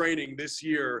anniversary of training this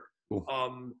year.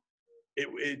 Cool.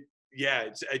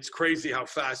 It's crazy how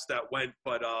fast that went.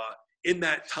 But in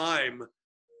that time,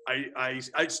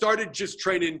 I started just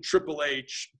training Triple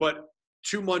H, but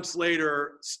 2 months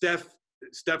later,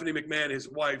 Stephanie McMahon, his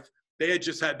wife, they had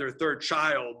just had their third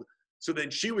child. So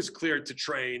then she was cleared to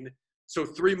train. So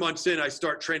 3 months in, I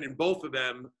start training both of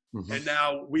them. Mm-hmm. And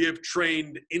now we have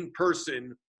trained in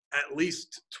person at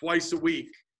least twice a week,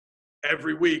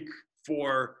 every week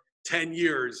for 10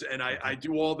 years. And I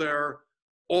do all their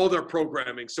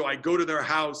programming. So I go to their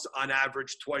house on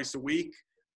average twice a week,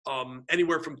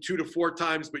 anywhere from 2 to 4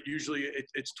 times, but usually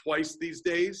it's twice these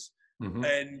days. Mm-hmm.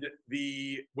 And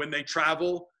when they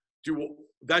travel,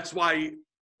 that's why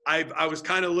I was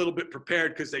kind of a little bit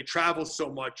prepared, because they travel so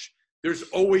much. There's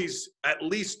always at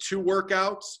least 2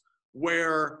 workouts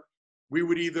where we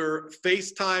would either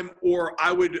FaceTime, or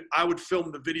I would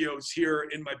film the videos here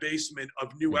in my basement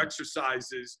of new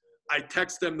exercises. I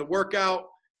text them the workout,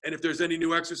 and if there's any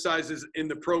new exercises in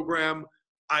the program,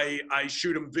 I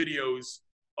shoot them videos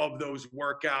of those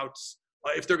workouts.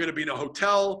 If they're going to be in a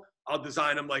hotel, I'll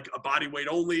design them like a body weight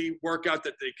only workout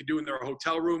that they could do in their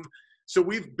hotel room. So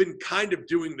we've been kind of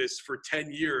doing this for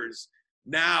 10 years.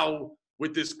 Now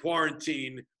with this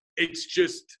quarantine, it's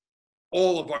just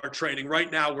all of our training.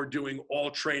 Right now we're doing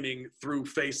all training through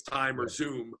FaceTime or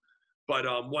Zoom. But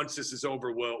once this is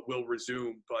over, we'll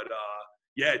resume. But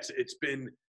it's been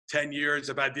 10 years.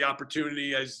 I've had the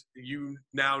opportunity, as you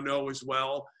now know as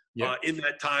well. Yeah. In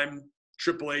that time,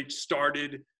 Triple H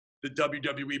started the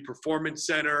WWE Performance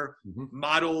Center, mm-hmm.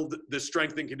 modeled the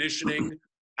strength and conditioning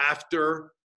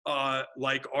after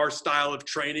like our style of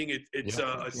training. It's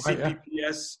a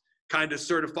CPPS kind of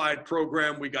certified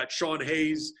program. We got Sean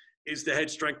Hayes is the head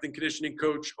strength and conditioning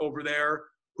coach over there,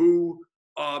 who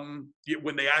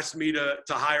when they asked me to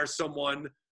hire someone,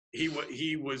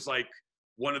 he was like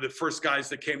one of the first guys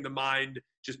that came to mind,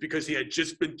 just because he had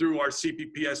just been through our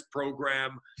CPPS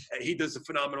program. He does a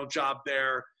phenomenal job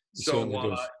there. So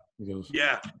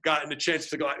gotten a chance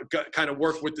to kind of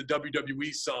work with the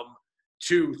WWE some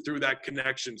too through that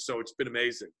connection. So it's been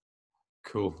amazing.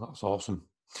 Cool. That's awesome.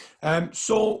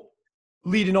 So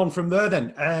leading on from there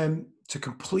then, to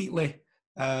completely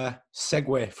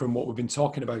segue from what we've been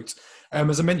talking about.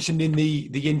 As I mentioned in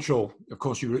the intro, of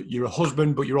course, you're a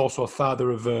husband, but you're also a father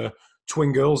of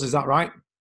twin girls. Is that right?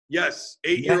 Yes.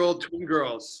 8-year-old twin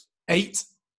girls. 8?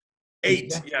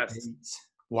 8, yes. 8.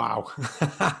 Wow.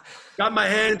 Got my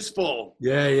hands full.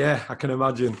 Yeah, I can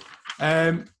imagine.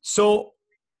 So,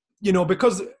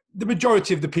 because the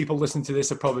majority of the people listening to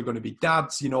this are probably going to be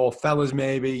dads, fellas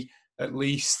maybe at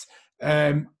least.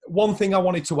 One thing I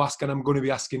wanted to ask, and I'm going to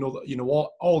be asking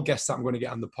all guests that I'm going to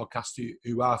get on the podcast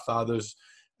who are fathers,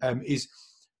 is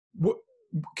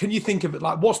can you think of it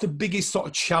like what's the biggest sort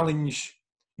of challenge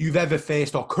you've ever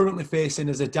faced or currently facing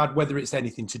as a dad, whether it's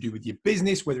anything to do with your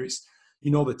business, whether it's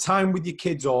the time with your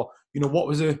kids, or what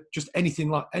was just anything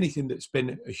that's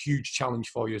been a huge challenge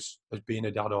for you as being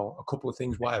a dad, or a couple of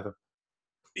things, whatever.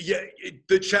 Yeah,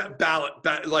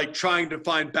 balance, like trying to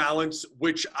find balance,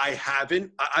 which I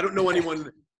haven't. I don't know anyone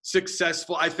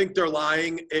successful. I think they're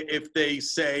lying if they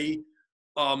say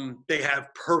they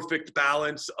have perfect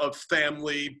balance of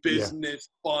family, business,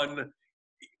 fun.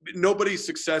 Nobody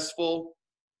successful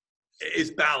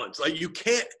is balanced. Like you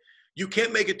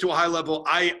can't make it to a high level.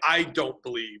 I don't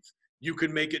believe you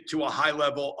can make it to a high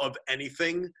level of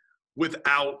anything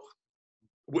without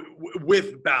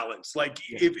with balance. Like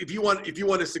if you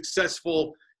want a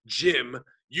successful gym,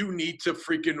 you need to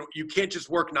you can't just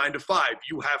work 9 to 5.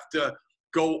 You have to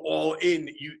go all in.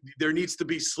 There needs to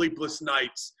be sleepless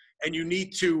nights, and you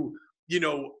need to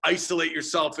isolate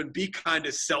yourself and be kind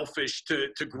of selfish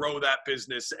to grow that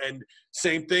business. And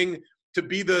same thing, to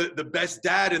be the best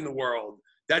dad in the world.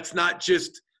 That's not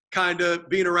just kind of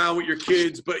being around with your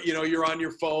kids, but you're on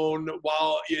your phone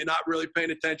while you're not really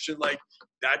paying attention. Like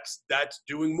that's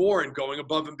doing more and going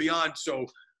above and beyond. So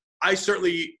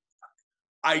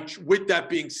with that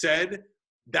being said,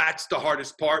 that's the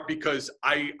hardest part, because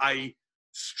I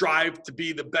strive to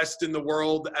be the best in the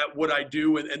world at what I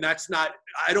do. And that's not,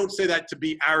 I don't say that to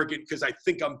be arrogant because I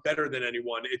think I'm better than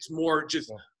anyone. It's more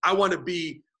just, I want to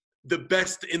be the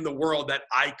best in the world that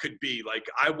I could be. Like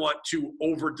I want to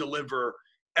over deliver.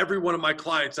 Every one of my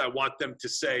clients, I want them to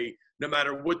say, no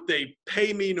matter what they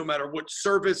pay me, no matter what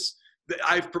service that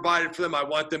I've provided for them, I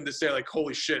want them to say like,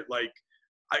 holy shit, like,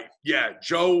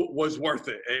 Joe was worth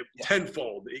it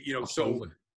tenfold, so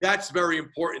that's very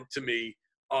important to me.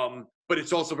 But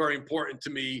it's also very important to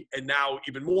me, and now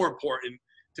even more important,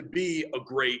 to be a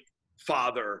great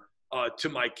father to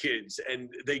my kids. And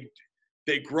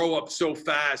they grow up so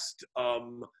fast.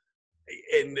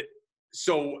 And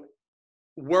so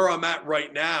where I'm at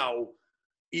right now,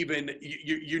 even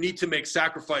you need to make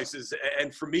sacrifices.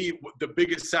 And for me, the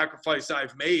biggest sacrifice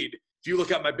I've made, if you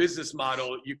look at my business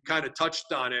model, you kind of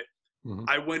touched on it. Mm-hmm.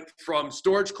 I went from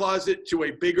storage closet to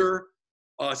a bigger,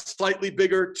 slightly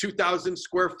bigger, 2,000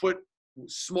 square foot,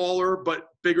 smaller, but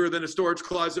bigger than a storage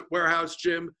closet warehouse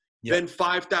gym. Yep. Then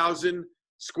 5,000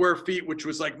 square feet, which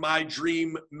was like my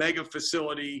dream mega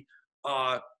facility.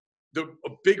 A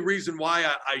big reason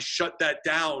why I shut that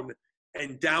down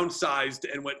and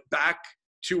downsized and went back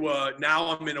to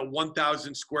now I'm in a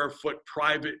 1,000 square foot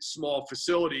private small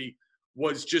facility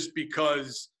was just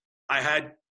because I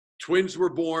had twins were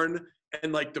born,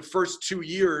 and like the first 2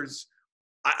 years,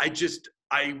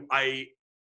 I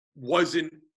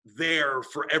wasn't there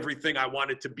for everything I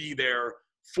wanted to be there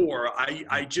for.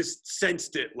 I just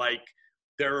sensed it. Like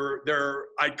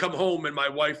I'd come home and my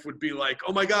wife would be like,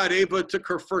 "Oh my God, Ava took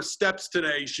her first steps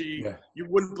today. You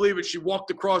wouldn't believe it. She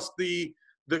walked across the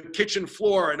kitchen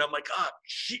floor," and I'm like,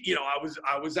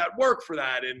 I was at work for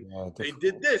that, and they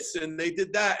did this and they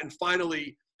did that. And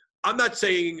finally, I'm not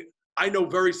saying, I know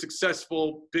very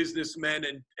successful businessmen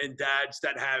and dads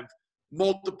that have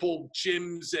multiple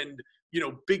gyms and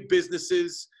big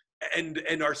businesses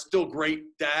and are still great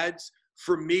dads.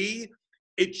 For me,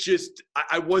 it's just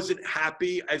I wasn't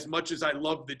happy. As much as I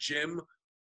love the gym,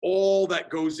 all that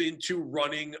goes into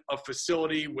running a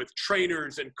facility with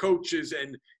trainers and coaches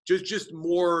and just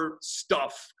more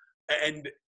stuff. And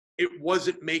it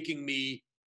wasn't making me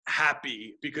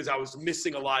happy because I was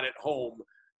missing a lot at home.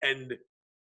 And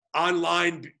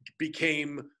online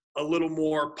became a little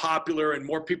more popular and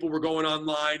more people were going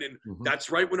online. And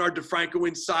that's right when our Defranco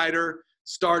Insider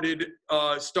started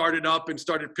up and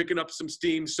started picking up some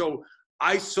steam. So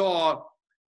I saw,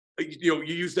 you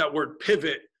use that word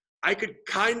pivot. I could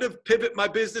kind of pivot my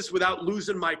business without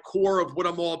losing my core of what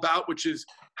I'm all about, which is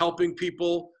helping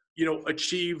people,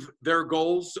 achieve their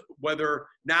goals, whether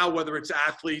it's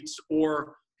athletes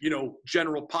or,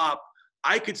 general pop.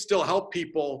 I could still help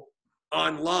people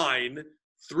online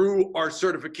through our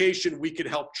certification. We could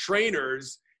help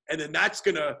trainers, and then that's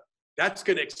gonna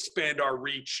expand our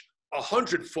reach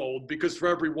 100-fold, because for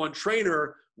every one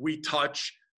trainer we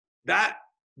touch, that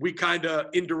we kind of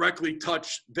indirectly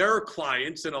touch their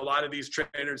clients. And a lot of these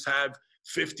trainers have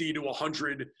 50 to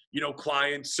 100,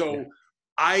 clients. So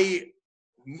I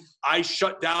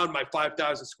shut down my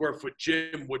 5,000 square foot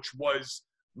gym, which was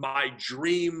my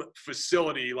dream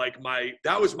facility. Like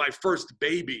that was my first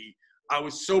baby. I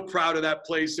was so proud of that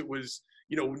place. It was,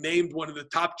 named one of the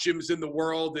top gyms in the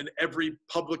world in every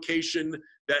publication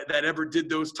that ever did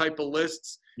those type of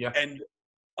lists, and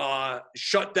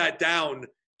shut that down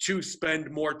to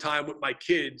spend more time with my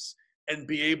kids and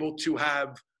be able to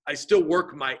I still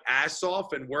work my ass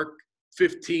off and work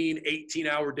 15,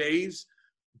 18-hour days,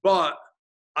 but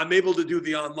I'm able to do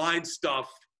the online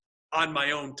stuff on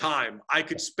my own time. I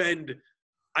could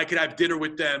have dinner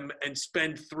with them and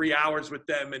spend 3 hours with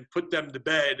them and put them to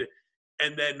bed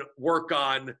and then work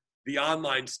on the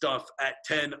online stuff at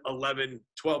 10, 11,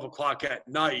 12 o'clock at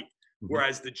night,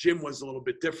 whereas the gym was a little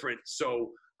bit different.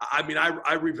 So, I mean,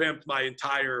 I revamped my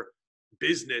entire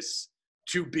business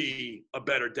to be a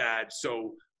better dad.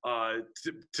 So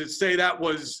to say that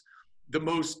was the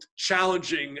most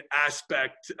challenging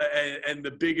aspect and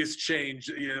the biggest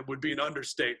change, would be an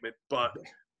understatement, but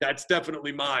that's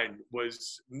definitely mine,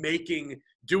 was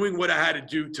doing what I had to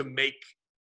do to make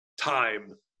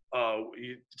time,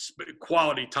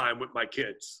 quality time with my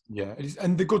kids. Yeah.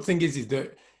 And the good thing is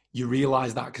that you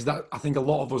realize that, because I think a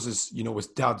lot of us as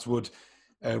dads would,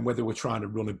 whether we're trying to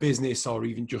run a business or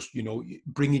even just,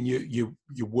 bringing your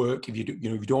work, if you do, if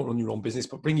you don't run your own business,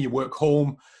 but bringing your work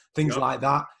home, things like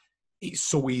that. It's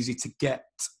so easy to get,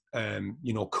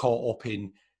 caught up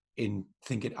in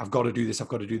thinking, I've got to do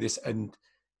this, and,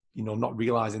 not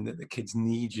realizing that the kids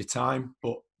need your time.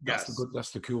 But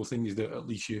that's the cool thing, is that at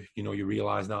least you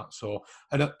realize that. So,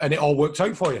 and it all works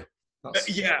out for you. And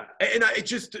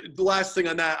the last thing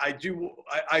on that, I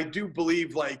do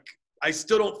believe, like, I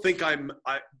still don't think I'm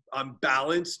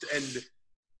balanced, and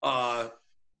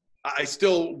I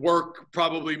still work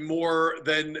probably more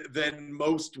than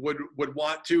most would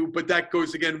want to, but that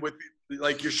goes again with,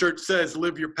 like your shirt says,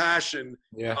 live your passion.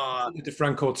 Yeah, the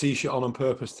DeFranco t-shirt on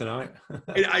purpose tonight.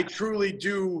 And I truly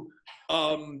do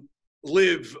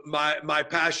live my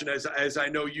passion, as I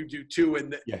know you do too,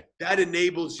 and that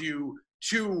enables you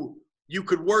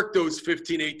could work those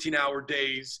 15, 18-hour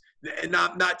days, and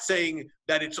not saying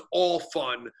that it's all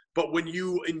fun, but when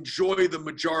you enjoy the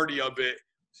majority of it,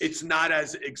 it's not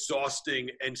as exhausting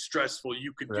and stressful.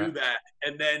 You could do that.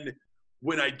 And then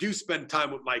when I do spend time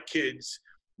with my kids,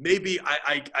 maybe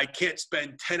I can't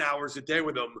spend 10 hours a day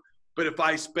with them, but if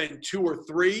I spend 2 or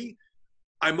 3,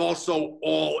 I'm also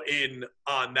all in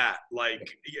on that.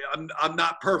 Like, I'm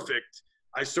not perfect.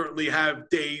 I certainly have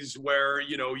days where,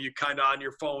 you're kind of on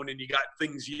your phone and you got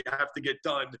things you have to get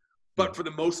done. But for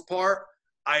the most part,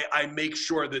 I make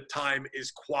sure the time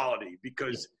is quality,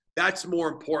 because that's more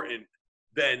important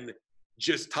than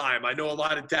just time. I know a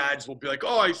lot of dads will be like,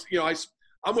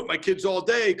 I'm with my kids all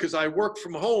day because I work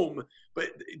from home,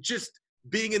 but just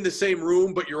being in the same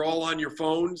room, but you're all on your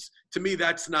phones, to me,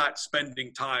 that's not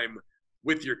spending time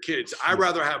with your kids. I'd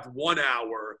rather have 1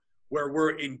 hour where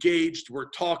we're engaged, we're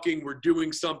talking, we're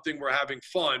doing something, we're having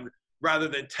fun, rather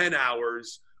than 10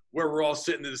 hours where we're all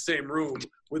sitting in the same room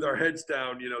with our heads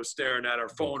down, staring at our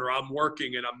phone, or I'm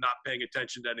working and I'm not paying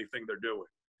attention to anything they're doing.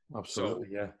 Absolutely,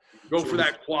 so go for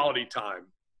that quality time.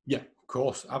 Yeah, of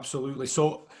course, absolutely.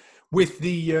 So with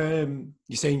the, you're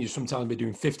saying you sometimes be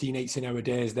doing 15, 18-hour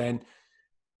days, then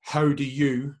how do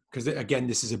you, because again,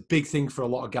 this is a big thing for a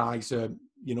lot of guys,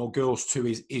 girls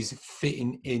too, is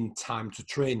fitting in time to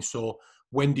train. So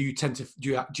when do you tend to, do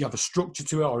you have a structure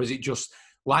to it, or is it just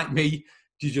like me?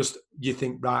 Do you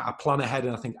think, right, I plan ahead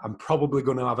and I think I'm probably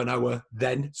going to have an hour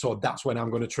then, so that's when I'm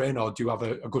going to train, or do you have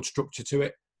a good structure to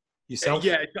it yourself?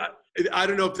 Yeah, I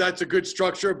don't know if that's a good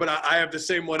structure, but I have the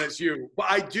same one as you. But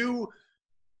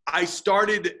I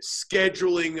started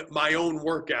scheduling my own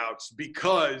workouts,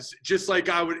 because just like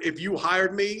I would, if you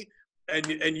hired me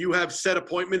and you have set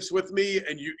appointments with me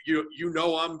and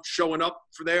I'm showing up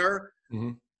for there,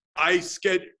 I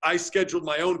scheduled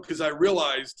my own, because I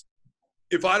realized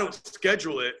if I don't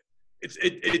schedule it,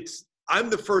 it's I'm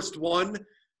the first one.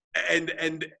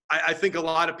 And I think a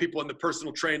lot of people in the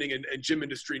personal training and gym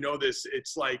industry know this.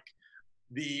 It's like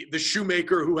the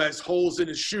shoemaker who has holes in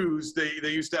his shoes. They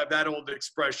used to have that old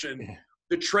expression. Yeah.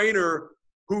 The trainer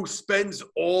who spends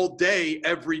all day,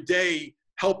 every day,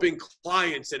 helping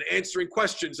clients and answering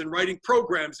questions and writing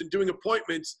programs and doing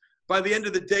appointments. By the end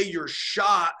of the day, you're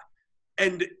shot,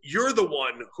 and you're the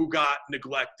one who got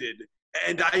neglected.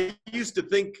 And I used to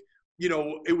think,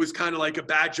 it was kind of like a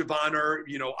badge of honor.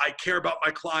 I care about my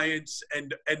clients,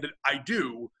 and I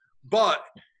do. But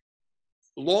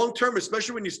long-term,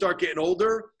 especially when you start getting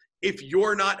older, if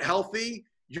you're not healthy,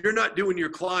 you're not doing your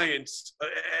clients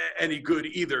any good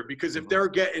either. Because if they're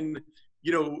getting,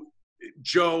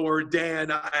 Joe or Dan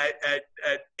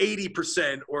at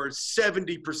 80% or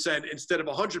 70% instead of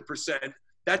 100%,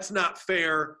 that's not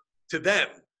fair to them.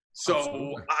 So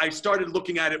absolutely. I started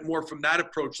looking at it more from that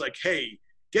approach, like, hey,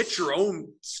 get your own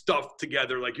stuff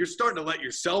together. Like, you're starting to let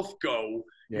yourself go.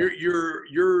 Yeah.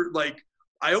 You're like,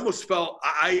 I almost felt,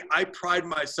 I pride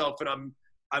myself, and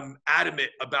I'm adamant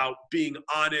about being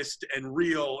honest and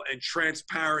real and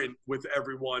transparent with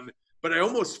everyone. But I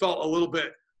almost felt a little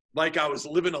bit like I was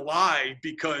living a lie,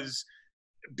 because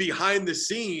behind the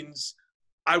scenes,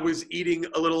 I was eating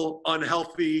a little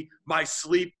unhealthy. My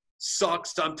sleep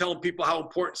sucks. I'm telling people how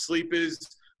important sleep is,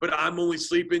 but I'm only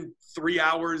sleeping 3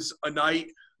 hours a night.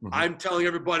 Mm-hmm. I'm telling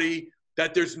everybody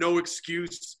that there's no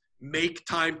excuse. Make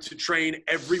time to train.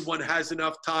 Everyone has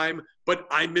enough time, but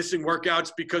I'm missing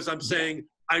workouts because I'm saying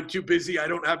I'm too busy. I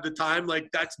don't have the time. Like,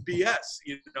 that's BS,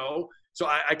 you know? So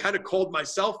I kind of called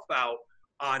myself out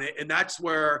on it. And that's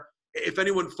where, if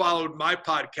anyone followed my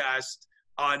podcast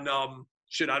on,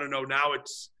 I don't know, now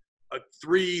it's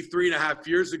 3.5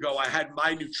 years ago, I had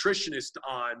my nutritionist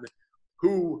on,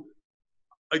 who,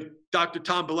 Dr.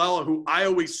 Tom Bilella, who I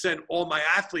always sent all my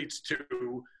athletes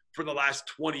to for the last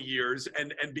 20 years,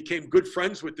 and became good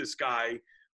friends with this guy.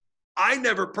 I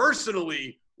never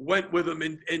personally went with him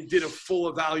and did a full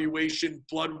evaluation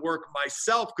blood work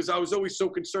myself, because I was always so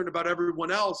concerned about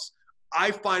everyone else.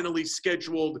 I finally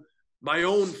scheduled my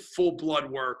own full blood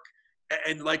work,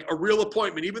 and like a real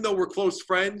appointment. Even though we're close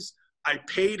friends, I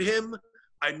paid him.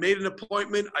 I made an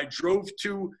appointment. I drove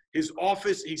to his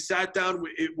office. He sat down.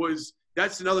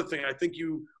 That's another thing. I think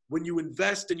when you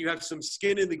invest and you have some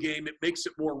skin in the game, it makes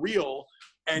it more real.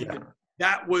 And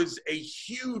that was a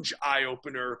huge eye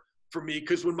opener for me,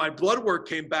 because when my blood work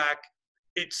came back,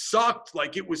 it sucked.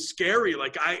 Like, it was scary.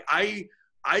 Like, I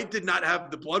did not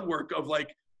have the blood work of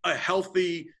like a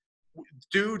healthy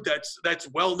dude that's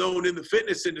well known in the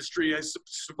fitness industry as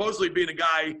supposedly being a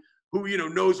guy who, you know,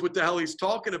 knows what the hell he's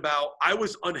talking about. I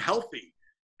was unhealthy.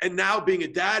 And now being a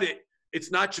dad, it's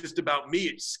not just about me.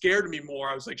 It scared me more.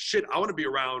 I was like, shit, I want to be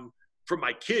around for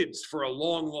my kids for a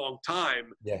long, long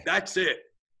time. Yeah. That's it.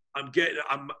 I'm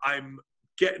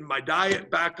getting my diet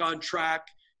back on track,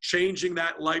 changing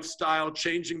that lifestyle,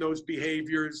 changing those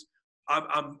behaviors.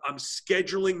 I'm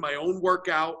scheduling my own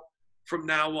workout from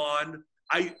now on.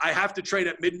 I have to train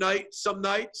at midnight some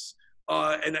nights,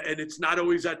 and it's not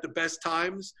always at the best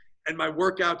times. And my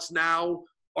workouts now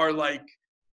are like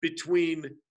between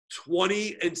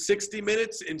 20 and 60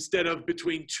 minutes instead of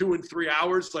between 2 and 3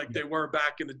 hours like they were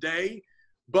back in the day.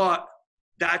 But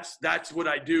that's what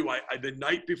I do. The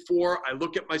night before, I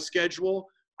look at my schedule.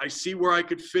 I see where I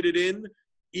could fit it in.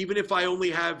 Even if I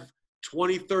only have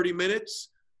 20, 30 minutes.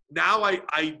 Now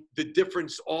the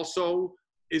difference also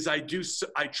is I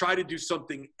try to do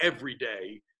something every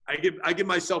day. I give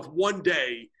myself one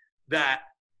day that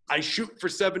I shoot for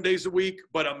 7 days a week,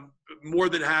 but I'm more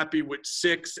than happy with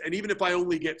 6. And even if I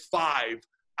only get 5,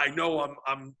 I know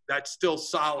that's still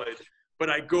solid. But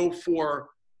I go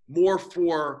more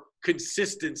for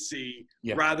consistency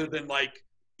rather than like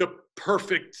the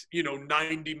perfect,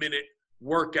 90-minute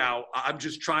workout. I'm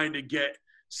just trying to get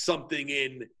something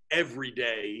in every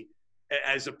day,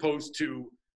 as opposed to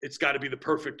it's got to be the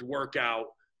perfect workout,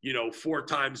 4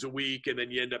 times a week, and then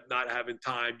you end up not having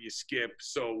time, you skip.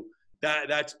 So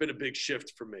that's been a big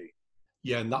shift for me.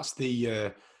 Yeah, and that's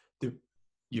you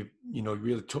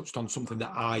really touched on something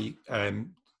that I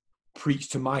preach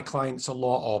to my clients a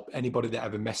lot, or anybody that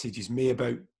ever messages me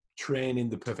about training,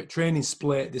 the perfect training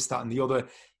split, this, that, and the other,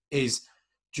 is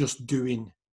just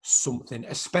doing something,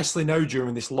 especially now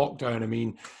during this lockdown. I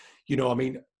mean,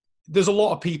 there's a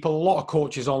lot of people, a lot of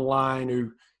coaches online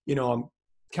who, I'm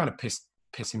kind of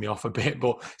pissing me off a bit,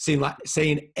 but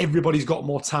saying everybody's got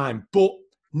more time, but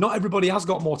not everybody has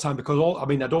got more time, because I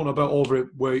don't know about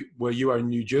over where you are in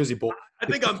New Jersey, but I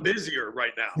think I'm busier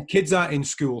right now. The kids aren't in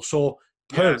school, so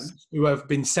parents who have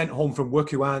been sent home from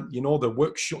work, who aren't, the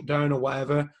work shut down or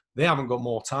whatever, they haven't got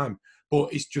more time.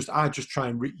 But it's just, I just try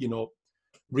and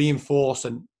reinforce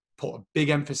and put a big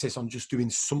emphasis on just doing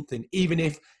something, even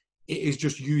if it is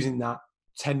just using that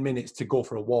 10 minutes to go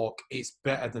for a walk. It's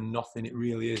better than nothing. It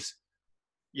really is.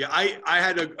 Yeah, I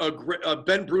had a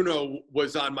Ben Bruno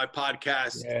was on my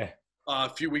podcast a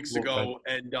few weeks ago,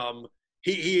 and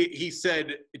he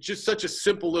said, it's just such a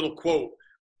simple little quote,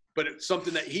 but it's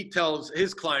something that he tells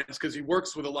his clients, because he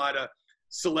works with a lot of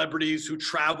celebrities who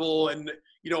travel and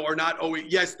are not always,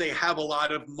 yes, they have a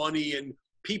lot of money and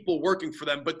people working for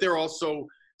them, but they're also,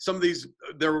 some of these,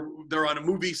 they're on a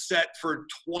movie set for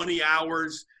 20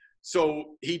 hours.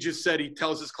 So he just said, he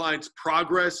tells his clients,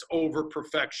 progress over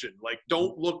perfection. Like,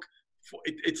 don't look for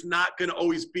it's not going to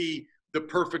always be the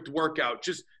perfect workout.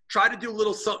 Just try to do a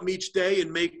little something each day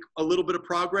and make a little bit of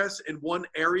progress in one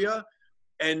area.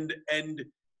 And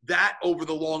that over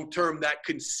the long term, that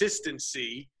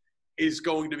consistency is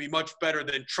going to be much better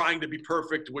than trying to be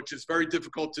perfect, which is very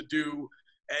difficult to do.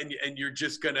 And you're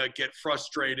just going to get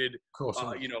frustrated, Of course.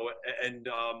 And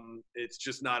it's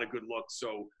just not a good look.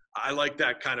 So I like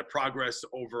that kind of progress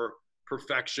over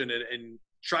perfection, and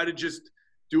try to just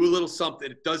do a little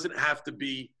something. It doesn't have to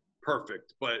be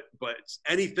perfect, but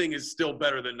anything is still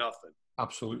better than nothing.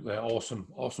 Absolutely.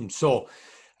 Awesome. So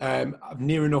I'm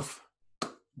near enough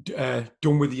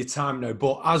done with your time now,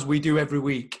 but as we do every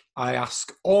week, I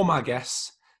ask all my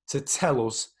guests to tell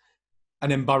us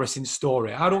an embarrassing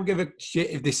story. I don't give a shit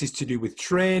if this is to do with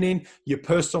training, your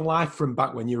personal life from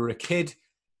back when you were a kid,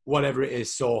 whatever it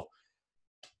is. So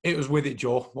it was with it,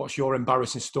 Joe. What's your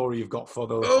embarrassing story you've got for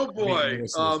those? Oh boy.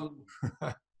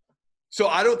 So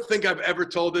I don't think I've ever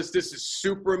told this. This is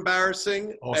super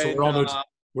embarrassing. Also, we're honored.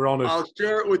 We're honored. I'll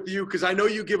share it with you because I know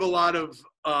you give a lot of,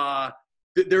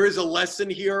 there is a lesson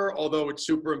here, although it's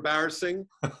super embarrassing.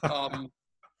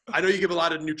 I know you give a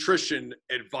lot of nutrition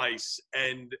advice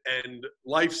and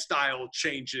lifestyle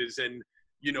changes and,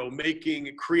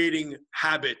 creating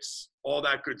habits, all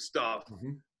that good stuff.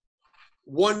 Mm-hmm.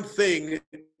 One thing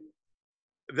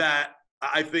that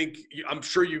I think, I'm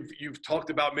sure you've talked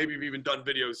about, maybe you've even done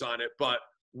videos on it, but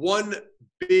one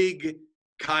big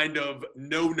kind of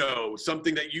no-no,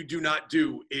 something that you do not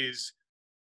do, is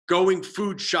going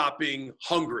food shopping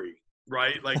hungry,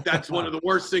 right? Like that's one of the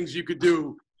worst things you could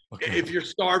do. Okay. If you're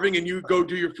starving and you go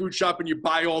do your food shop and you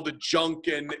buy all the junk,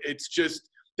 and it's just,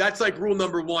 that's like rule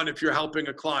number one if you're helping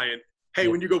a client. Hey,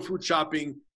 when you go food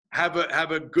shopping, have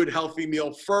a good healthy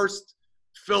meal first,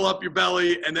 fill up your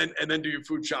belly, and then do your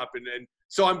food shopping. And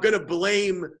so I'm going to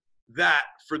blame that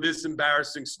for this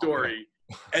embarrassing story.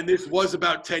 Okay. And this was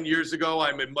about 10 years ago.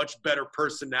 I'm a much better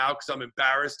person now because I'm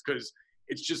embarrassed because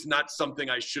it's just not something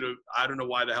I should have. I don't know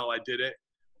why the hell I did it,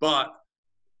 but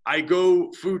I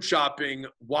go food shopping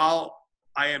while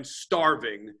I am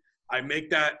starving. I make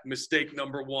that mistake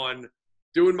number one,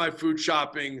 doing my food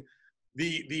shopping.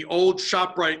 The old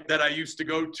ShopRite that I used to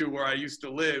go to where I used to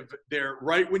live, there,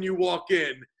 right when you walk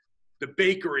in, the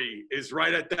bakery is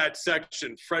right at that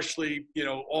section, freshly,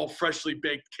 all freshly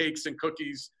baked cakes and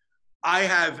cookies. I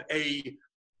have a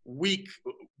weak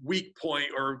point,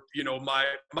 or, my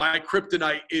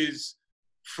kryptonite is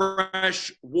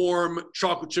fresh, warm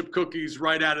chocolate chip cookies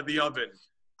right out of the oven.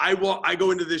 I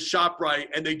go into this ShopRite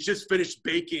and they just finished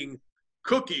baking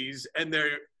cookies, and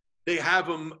they have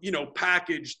them,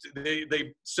 packaged.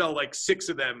 They sell like 6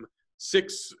 of them,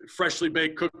 6 freshly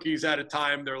baked cookies at a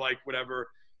time. They're like whatever,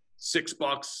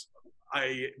 $6.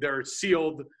 They're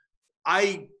sealed.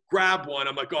 I grab one.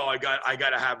 I'm like, oh, I got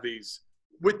to have these,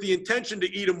 with the intention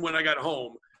to eat them when I got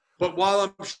home. But while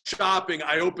I'm shopping,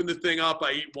 I open the thing up.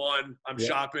 I eat 1. I'm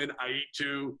shopping. I eat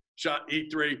 2.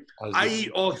 Eat 3. I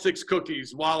eat all 6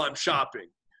 cookies while I'm shopping.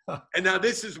 And now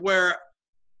this is where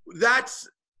that's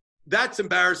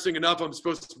embarrassing enough. I'm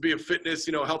supposed to be a fitness,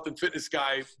 health and fitness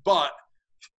guy, but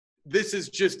this is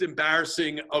just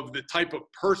embarrassing of the type of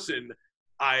person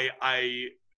I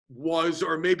was,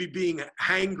 or maybe being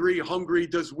hungry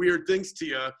does weird things to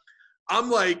you. I'm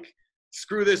like,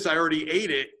 screw this. I already ate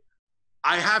it.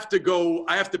 I have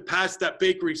to pass that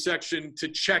bakery section to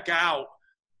check out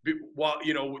while,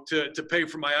 to pay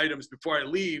for my items before I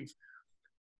leave.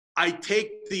 I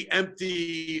take the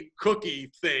empty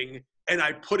cookie thing and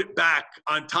I put it back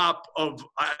on top of,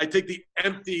 I take the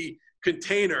empty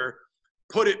container,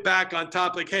 put it back on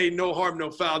top, like, hey, no harm,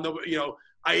 no foul. No,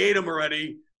 I ate them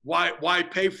already. Why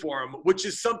pay for them? Which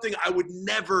is something I would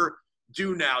never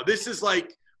do now. This is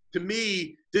like, to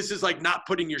me, this is like not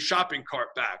putting your shopping cart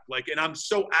back. Like, and I'm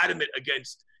so adamant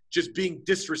against just being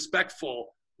disrespectful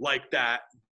like that.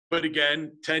 But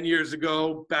again, 10 years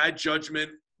ago, bad judgment.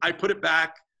 I put it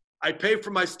back. I pay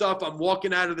for my stuff. I'm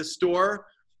walking out of the store.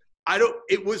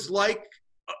 It was like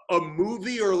a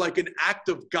movie or like an act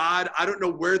of God. I don't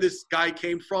know where this guy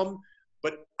came from,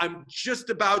 but I'm just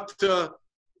about to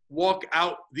walk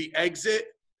out the exit,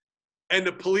 and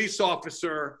the police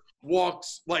officer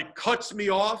cuts me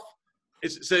off.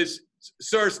 It says,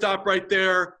 sir, stop right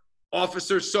there.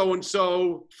 Officer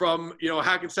so-and-so from,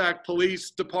 Hackensack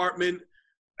Police Department.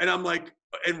 And I'm like,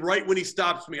 and right when he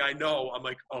stops me, I'm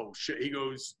like, oh shit. He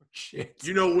goes, shit.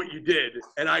 You know what you did.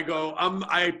 And I go,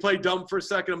 I play dumb for a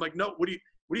second. I'm like, no, what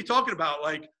are you talking about?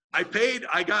 Like, I paid,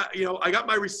 I got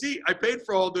my receipt. I paid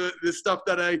for all the stuff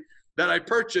that I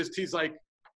purchased. He's like,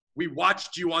 we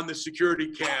watched you on the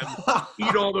security cam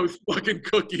eat all those fucking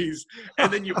cookies,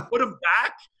 and then you put them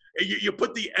back. You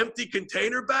put the empty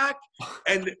container back.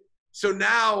 And so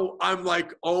now I'm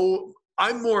like, oh,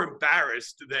 I'm more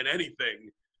embarrassed than anything,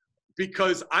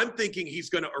 because I'm thinking he's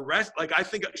going to arrest. Like, I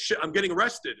think, shit, I'm getting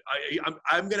arrested.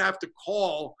 I'm going to have to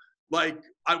call like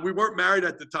we weren't married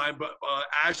at the time, but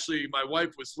Ashley, my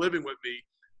wife, was living with me.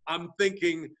 I'm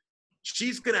thinking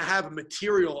she's going to have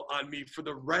material on me for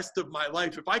the rest of my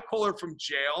life. If I call her from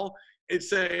jail and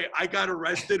say I got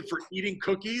arrested for eating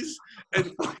cookies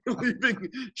and leaving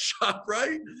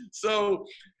ShopRite. So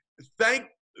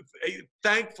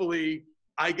thankfully,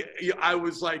 I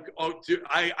was like, oh, dude,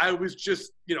 I was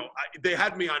just, they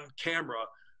had me on camera.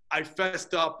 I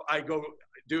fessed up. I go,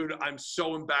 dude, I'm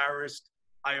so embarrassed.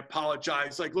 I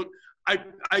apologize. Like, look, I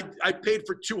paid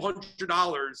for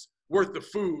 $200 worth of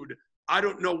food. I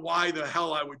don't know why the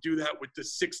hell I would do that with the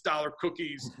 $6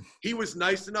 cookies. He was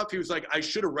nice enough. He was like, I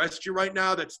should arrest you right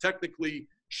now. That's technically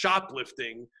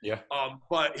shoplifting. Yeah.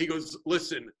 But he goes,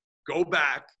 listen, go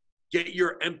back, get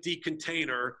your empty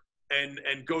container, and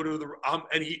go to the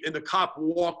and the cop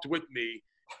walked with me.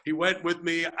 He went with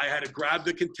me. I had to grab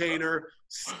the container,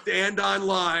 stand on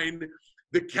line.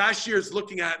 The cashier's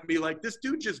looking at me like, this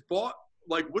dude just bought,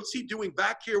 like, what's he doing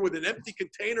back here with an empty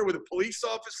container with a police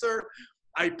officer?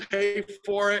 I pay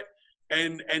for it,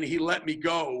 and he let me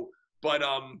go. But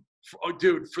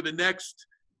dude, for the next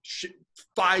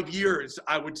 5 years,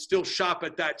 I would still shop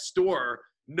at that store,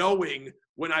 knowing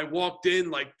when I walked in,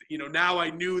 like, now I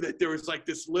knew that there was like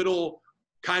this little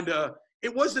kind of,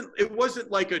 it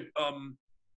wasn't like a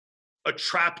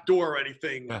trap door or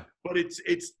anything, yeah. but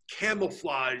it's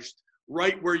camouflaged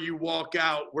right where you walk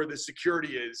out, where the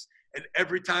security is. And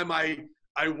every time I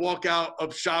walk out of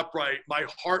ShopRite, my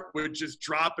heart would just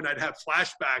drop, and I'd have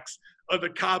flashbacks of the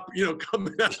cop,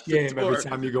 coming out the door. Every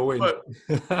time you go in. But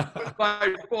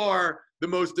by far the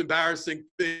most embarrassing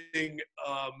thing,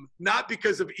 not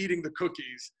because of eating the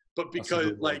cookies, but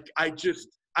because I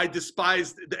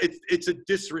despised it. It's a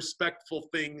disrespectful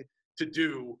thing to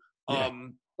do. Yeah.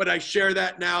 But I share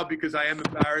that now because I am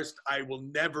embarrassed. I will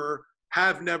never,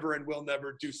 have never, and will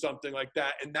never do something like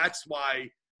that. And that's why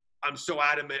I'm so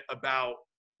adamant about,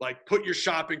 like, put your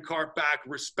shopping cart back,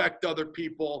 respect other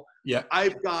people. Yeah.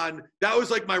 That was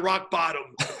like my rock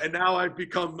bottom. And now I've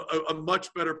become a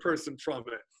much better person from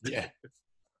it. Yeah.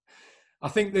 I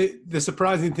think the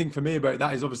surprising thing for me about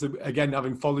that is, obviously, again,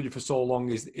 having followed you for so long,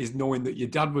 is knowing that your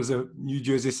dad was a New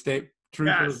Jersey State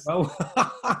Trooper as well.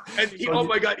 And oh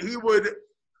my God, he would,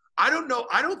 I don't know.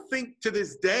 I don't think to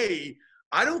this day,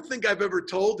 I don't think I've ever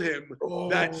told him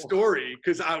that story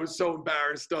because I was so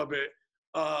embarrassed of it.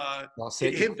 Oh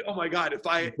my God, if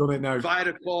I had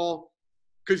a call,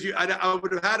 because I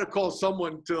would have had to call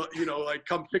someone to, like,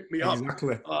 come pick me up.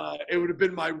 Exactly. It would have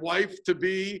been my wife to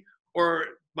be, or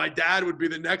my dad would be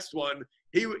the next one.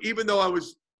 Even though I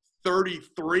was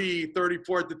 33,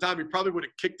 34 at the time, he probably would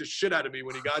have kicked the shit out of me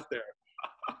when he got there.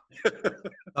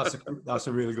 That's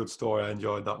a really good story. I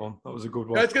enjoyed that one. That was a good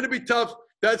one. That's going to be tough.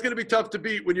 That's going to be tough to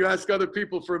beat when you ask other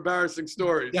people for embarrassing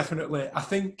stories. Definitely. I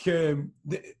think,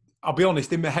 I'll be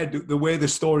honest, in my head, the way the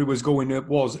story was going, it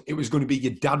was going to be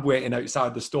your dad waiting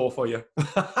outside the store for you.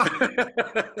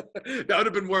 That would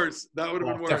have been worse.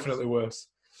 Definitely worse.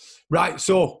 Right.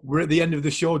 So we're at the end of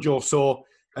the show, Joe. So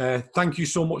thank you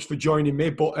so much for joining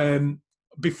me. But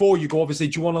before you go, obviously,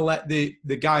 do you want to let the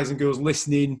guys and girls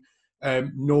listening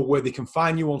know where they can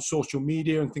find you on social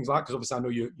media and things like that? Because obviously I know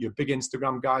you're a big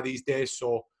Instagram guy these days.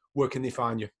 So where can they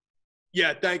find you?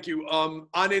 Yeah, thank you. On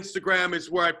Instagram is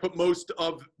where I put most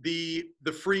of the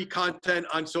free content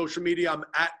on social media. I'm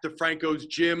at Defranco's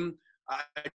Gym. I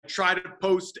try to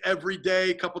post every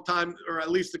day, a couple times, or at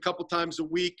least a couple times a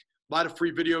week. A lot of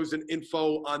free videos and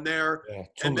info on there. Yeah,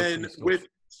 and then with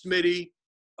Smitty,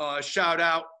 shout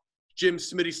out Jim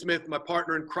Smitty Smith, my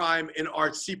partner in crime, in our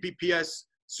CPPS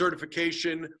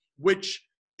certification, which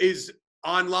is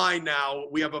online now.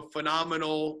 We have a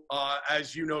phenomenal,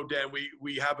 as you know, Dan,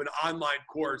 we have an online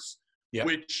course,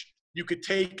 which you could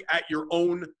take at your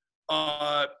own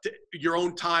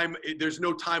time. There's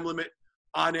no time limit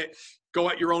on it. Go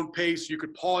at your own pace. You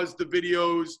could pause the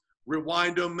videos,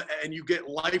 rewind them, and you get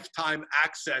lifetime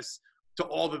access to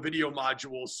all the video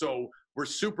modules. So we're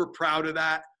super proud of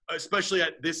that, especially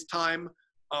at this time.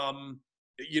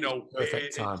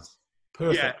 Perfect time.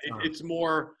 It's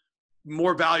more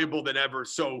valuable than ever.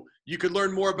 So you could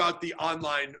learn more about the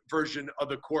online version of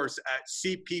the course at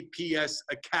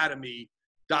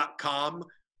cppsacademy.com.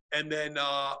 And then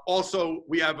also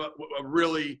we have a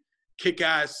really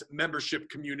kick-ass membership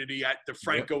community at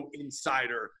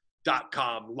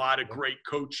defrancoinsider.com. A lot of great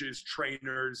coaches,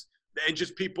 trainers, and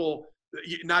just people,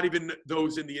 not even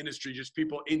those in the industry, just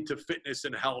people into fitness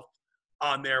and health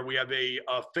on there. We have a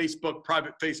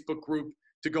private Facebook group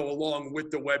to go along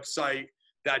with the website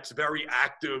that's very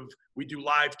active. We do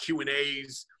live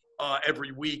Q&As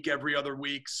every week, every other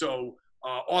week. So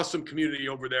awesome community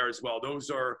over there as well.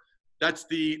 That's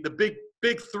the big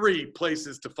big three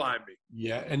places to find me.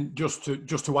 Yeah, and just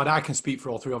to add, I can speak for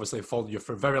all three. Obviously, I've followed you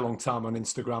for a very long time on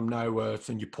Instagram now,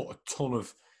 and you put a ton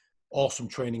of awesome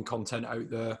training content out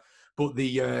there. But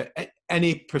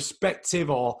any prospective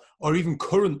or even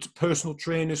current personal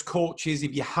trainers, coaches,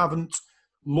 if you haven't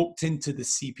looked into the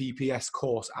CPPS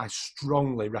course, I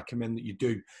strongly recommend that you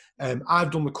do. I've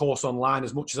done the course online.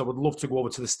 As much as I would love to go over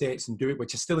to the States and do it,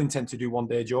 which I still intend to do one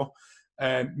day, Joe.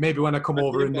 Maybe when I come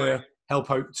over and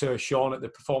help out Sean at the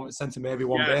Performance Centre, maybe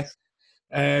one day.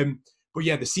 But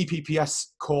yeah, the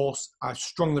CPPS course, I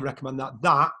strongly recommend that.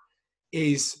 That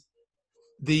is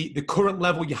the current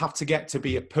level you have to get to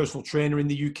be a personal trainer in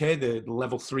the UK, the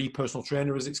level 3 personal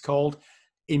trainer as it's called.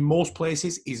 In most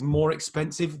places is more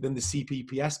expensive than the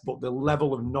CPPS, but the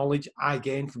level of knowledge I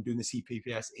gained from doing the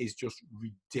CPPS is just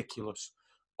ridiculous.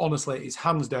 Honestly, it's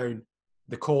hands down.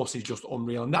 The course is just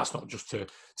unreal. And that's not just to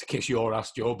kiss your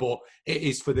ass, Joe, but it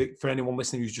is for anyone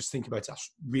listening who's just thinking about it. I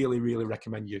really, really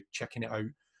recommend you checking it out.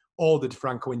 Or the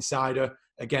DeFranco Insider.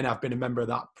 Again, I've been a member of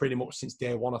that pretty much since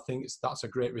day one. I think that's a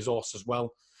great resource as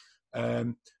well.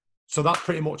 So that's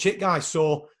pretty much it, guys.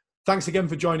 So thanks again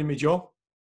for joining me, Joe.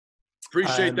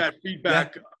 Appreciate that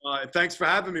feedback. Yeah. Thanks for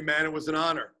having me, man. It was an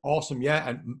honor. Awesome, yeah,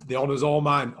 and the honor's all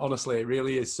mine. Honestly, it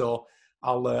really is. So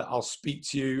I'll speak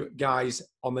to you guys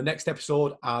on the next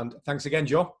episode. And thanks again,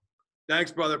 Joe.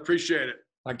 Thanks, brother. Appreciate it.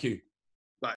 Thank you.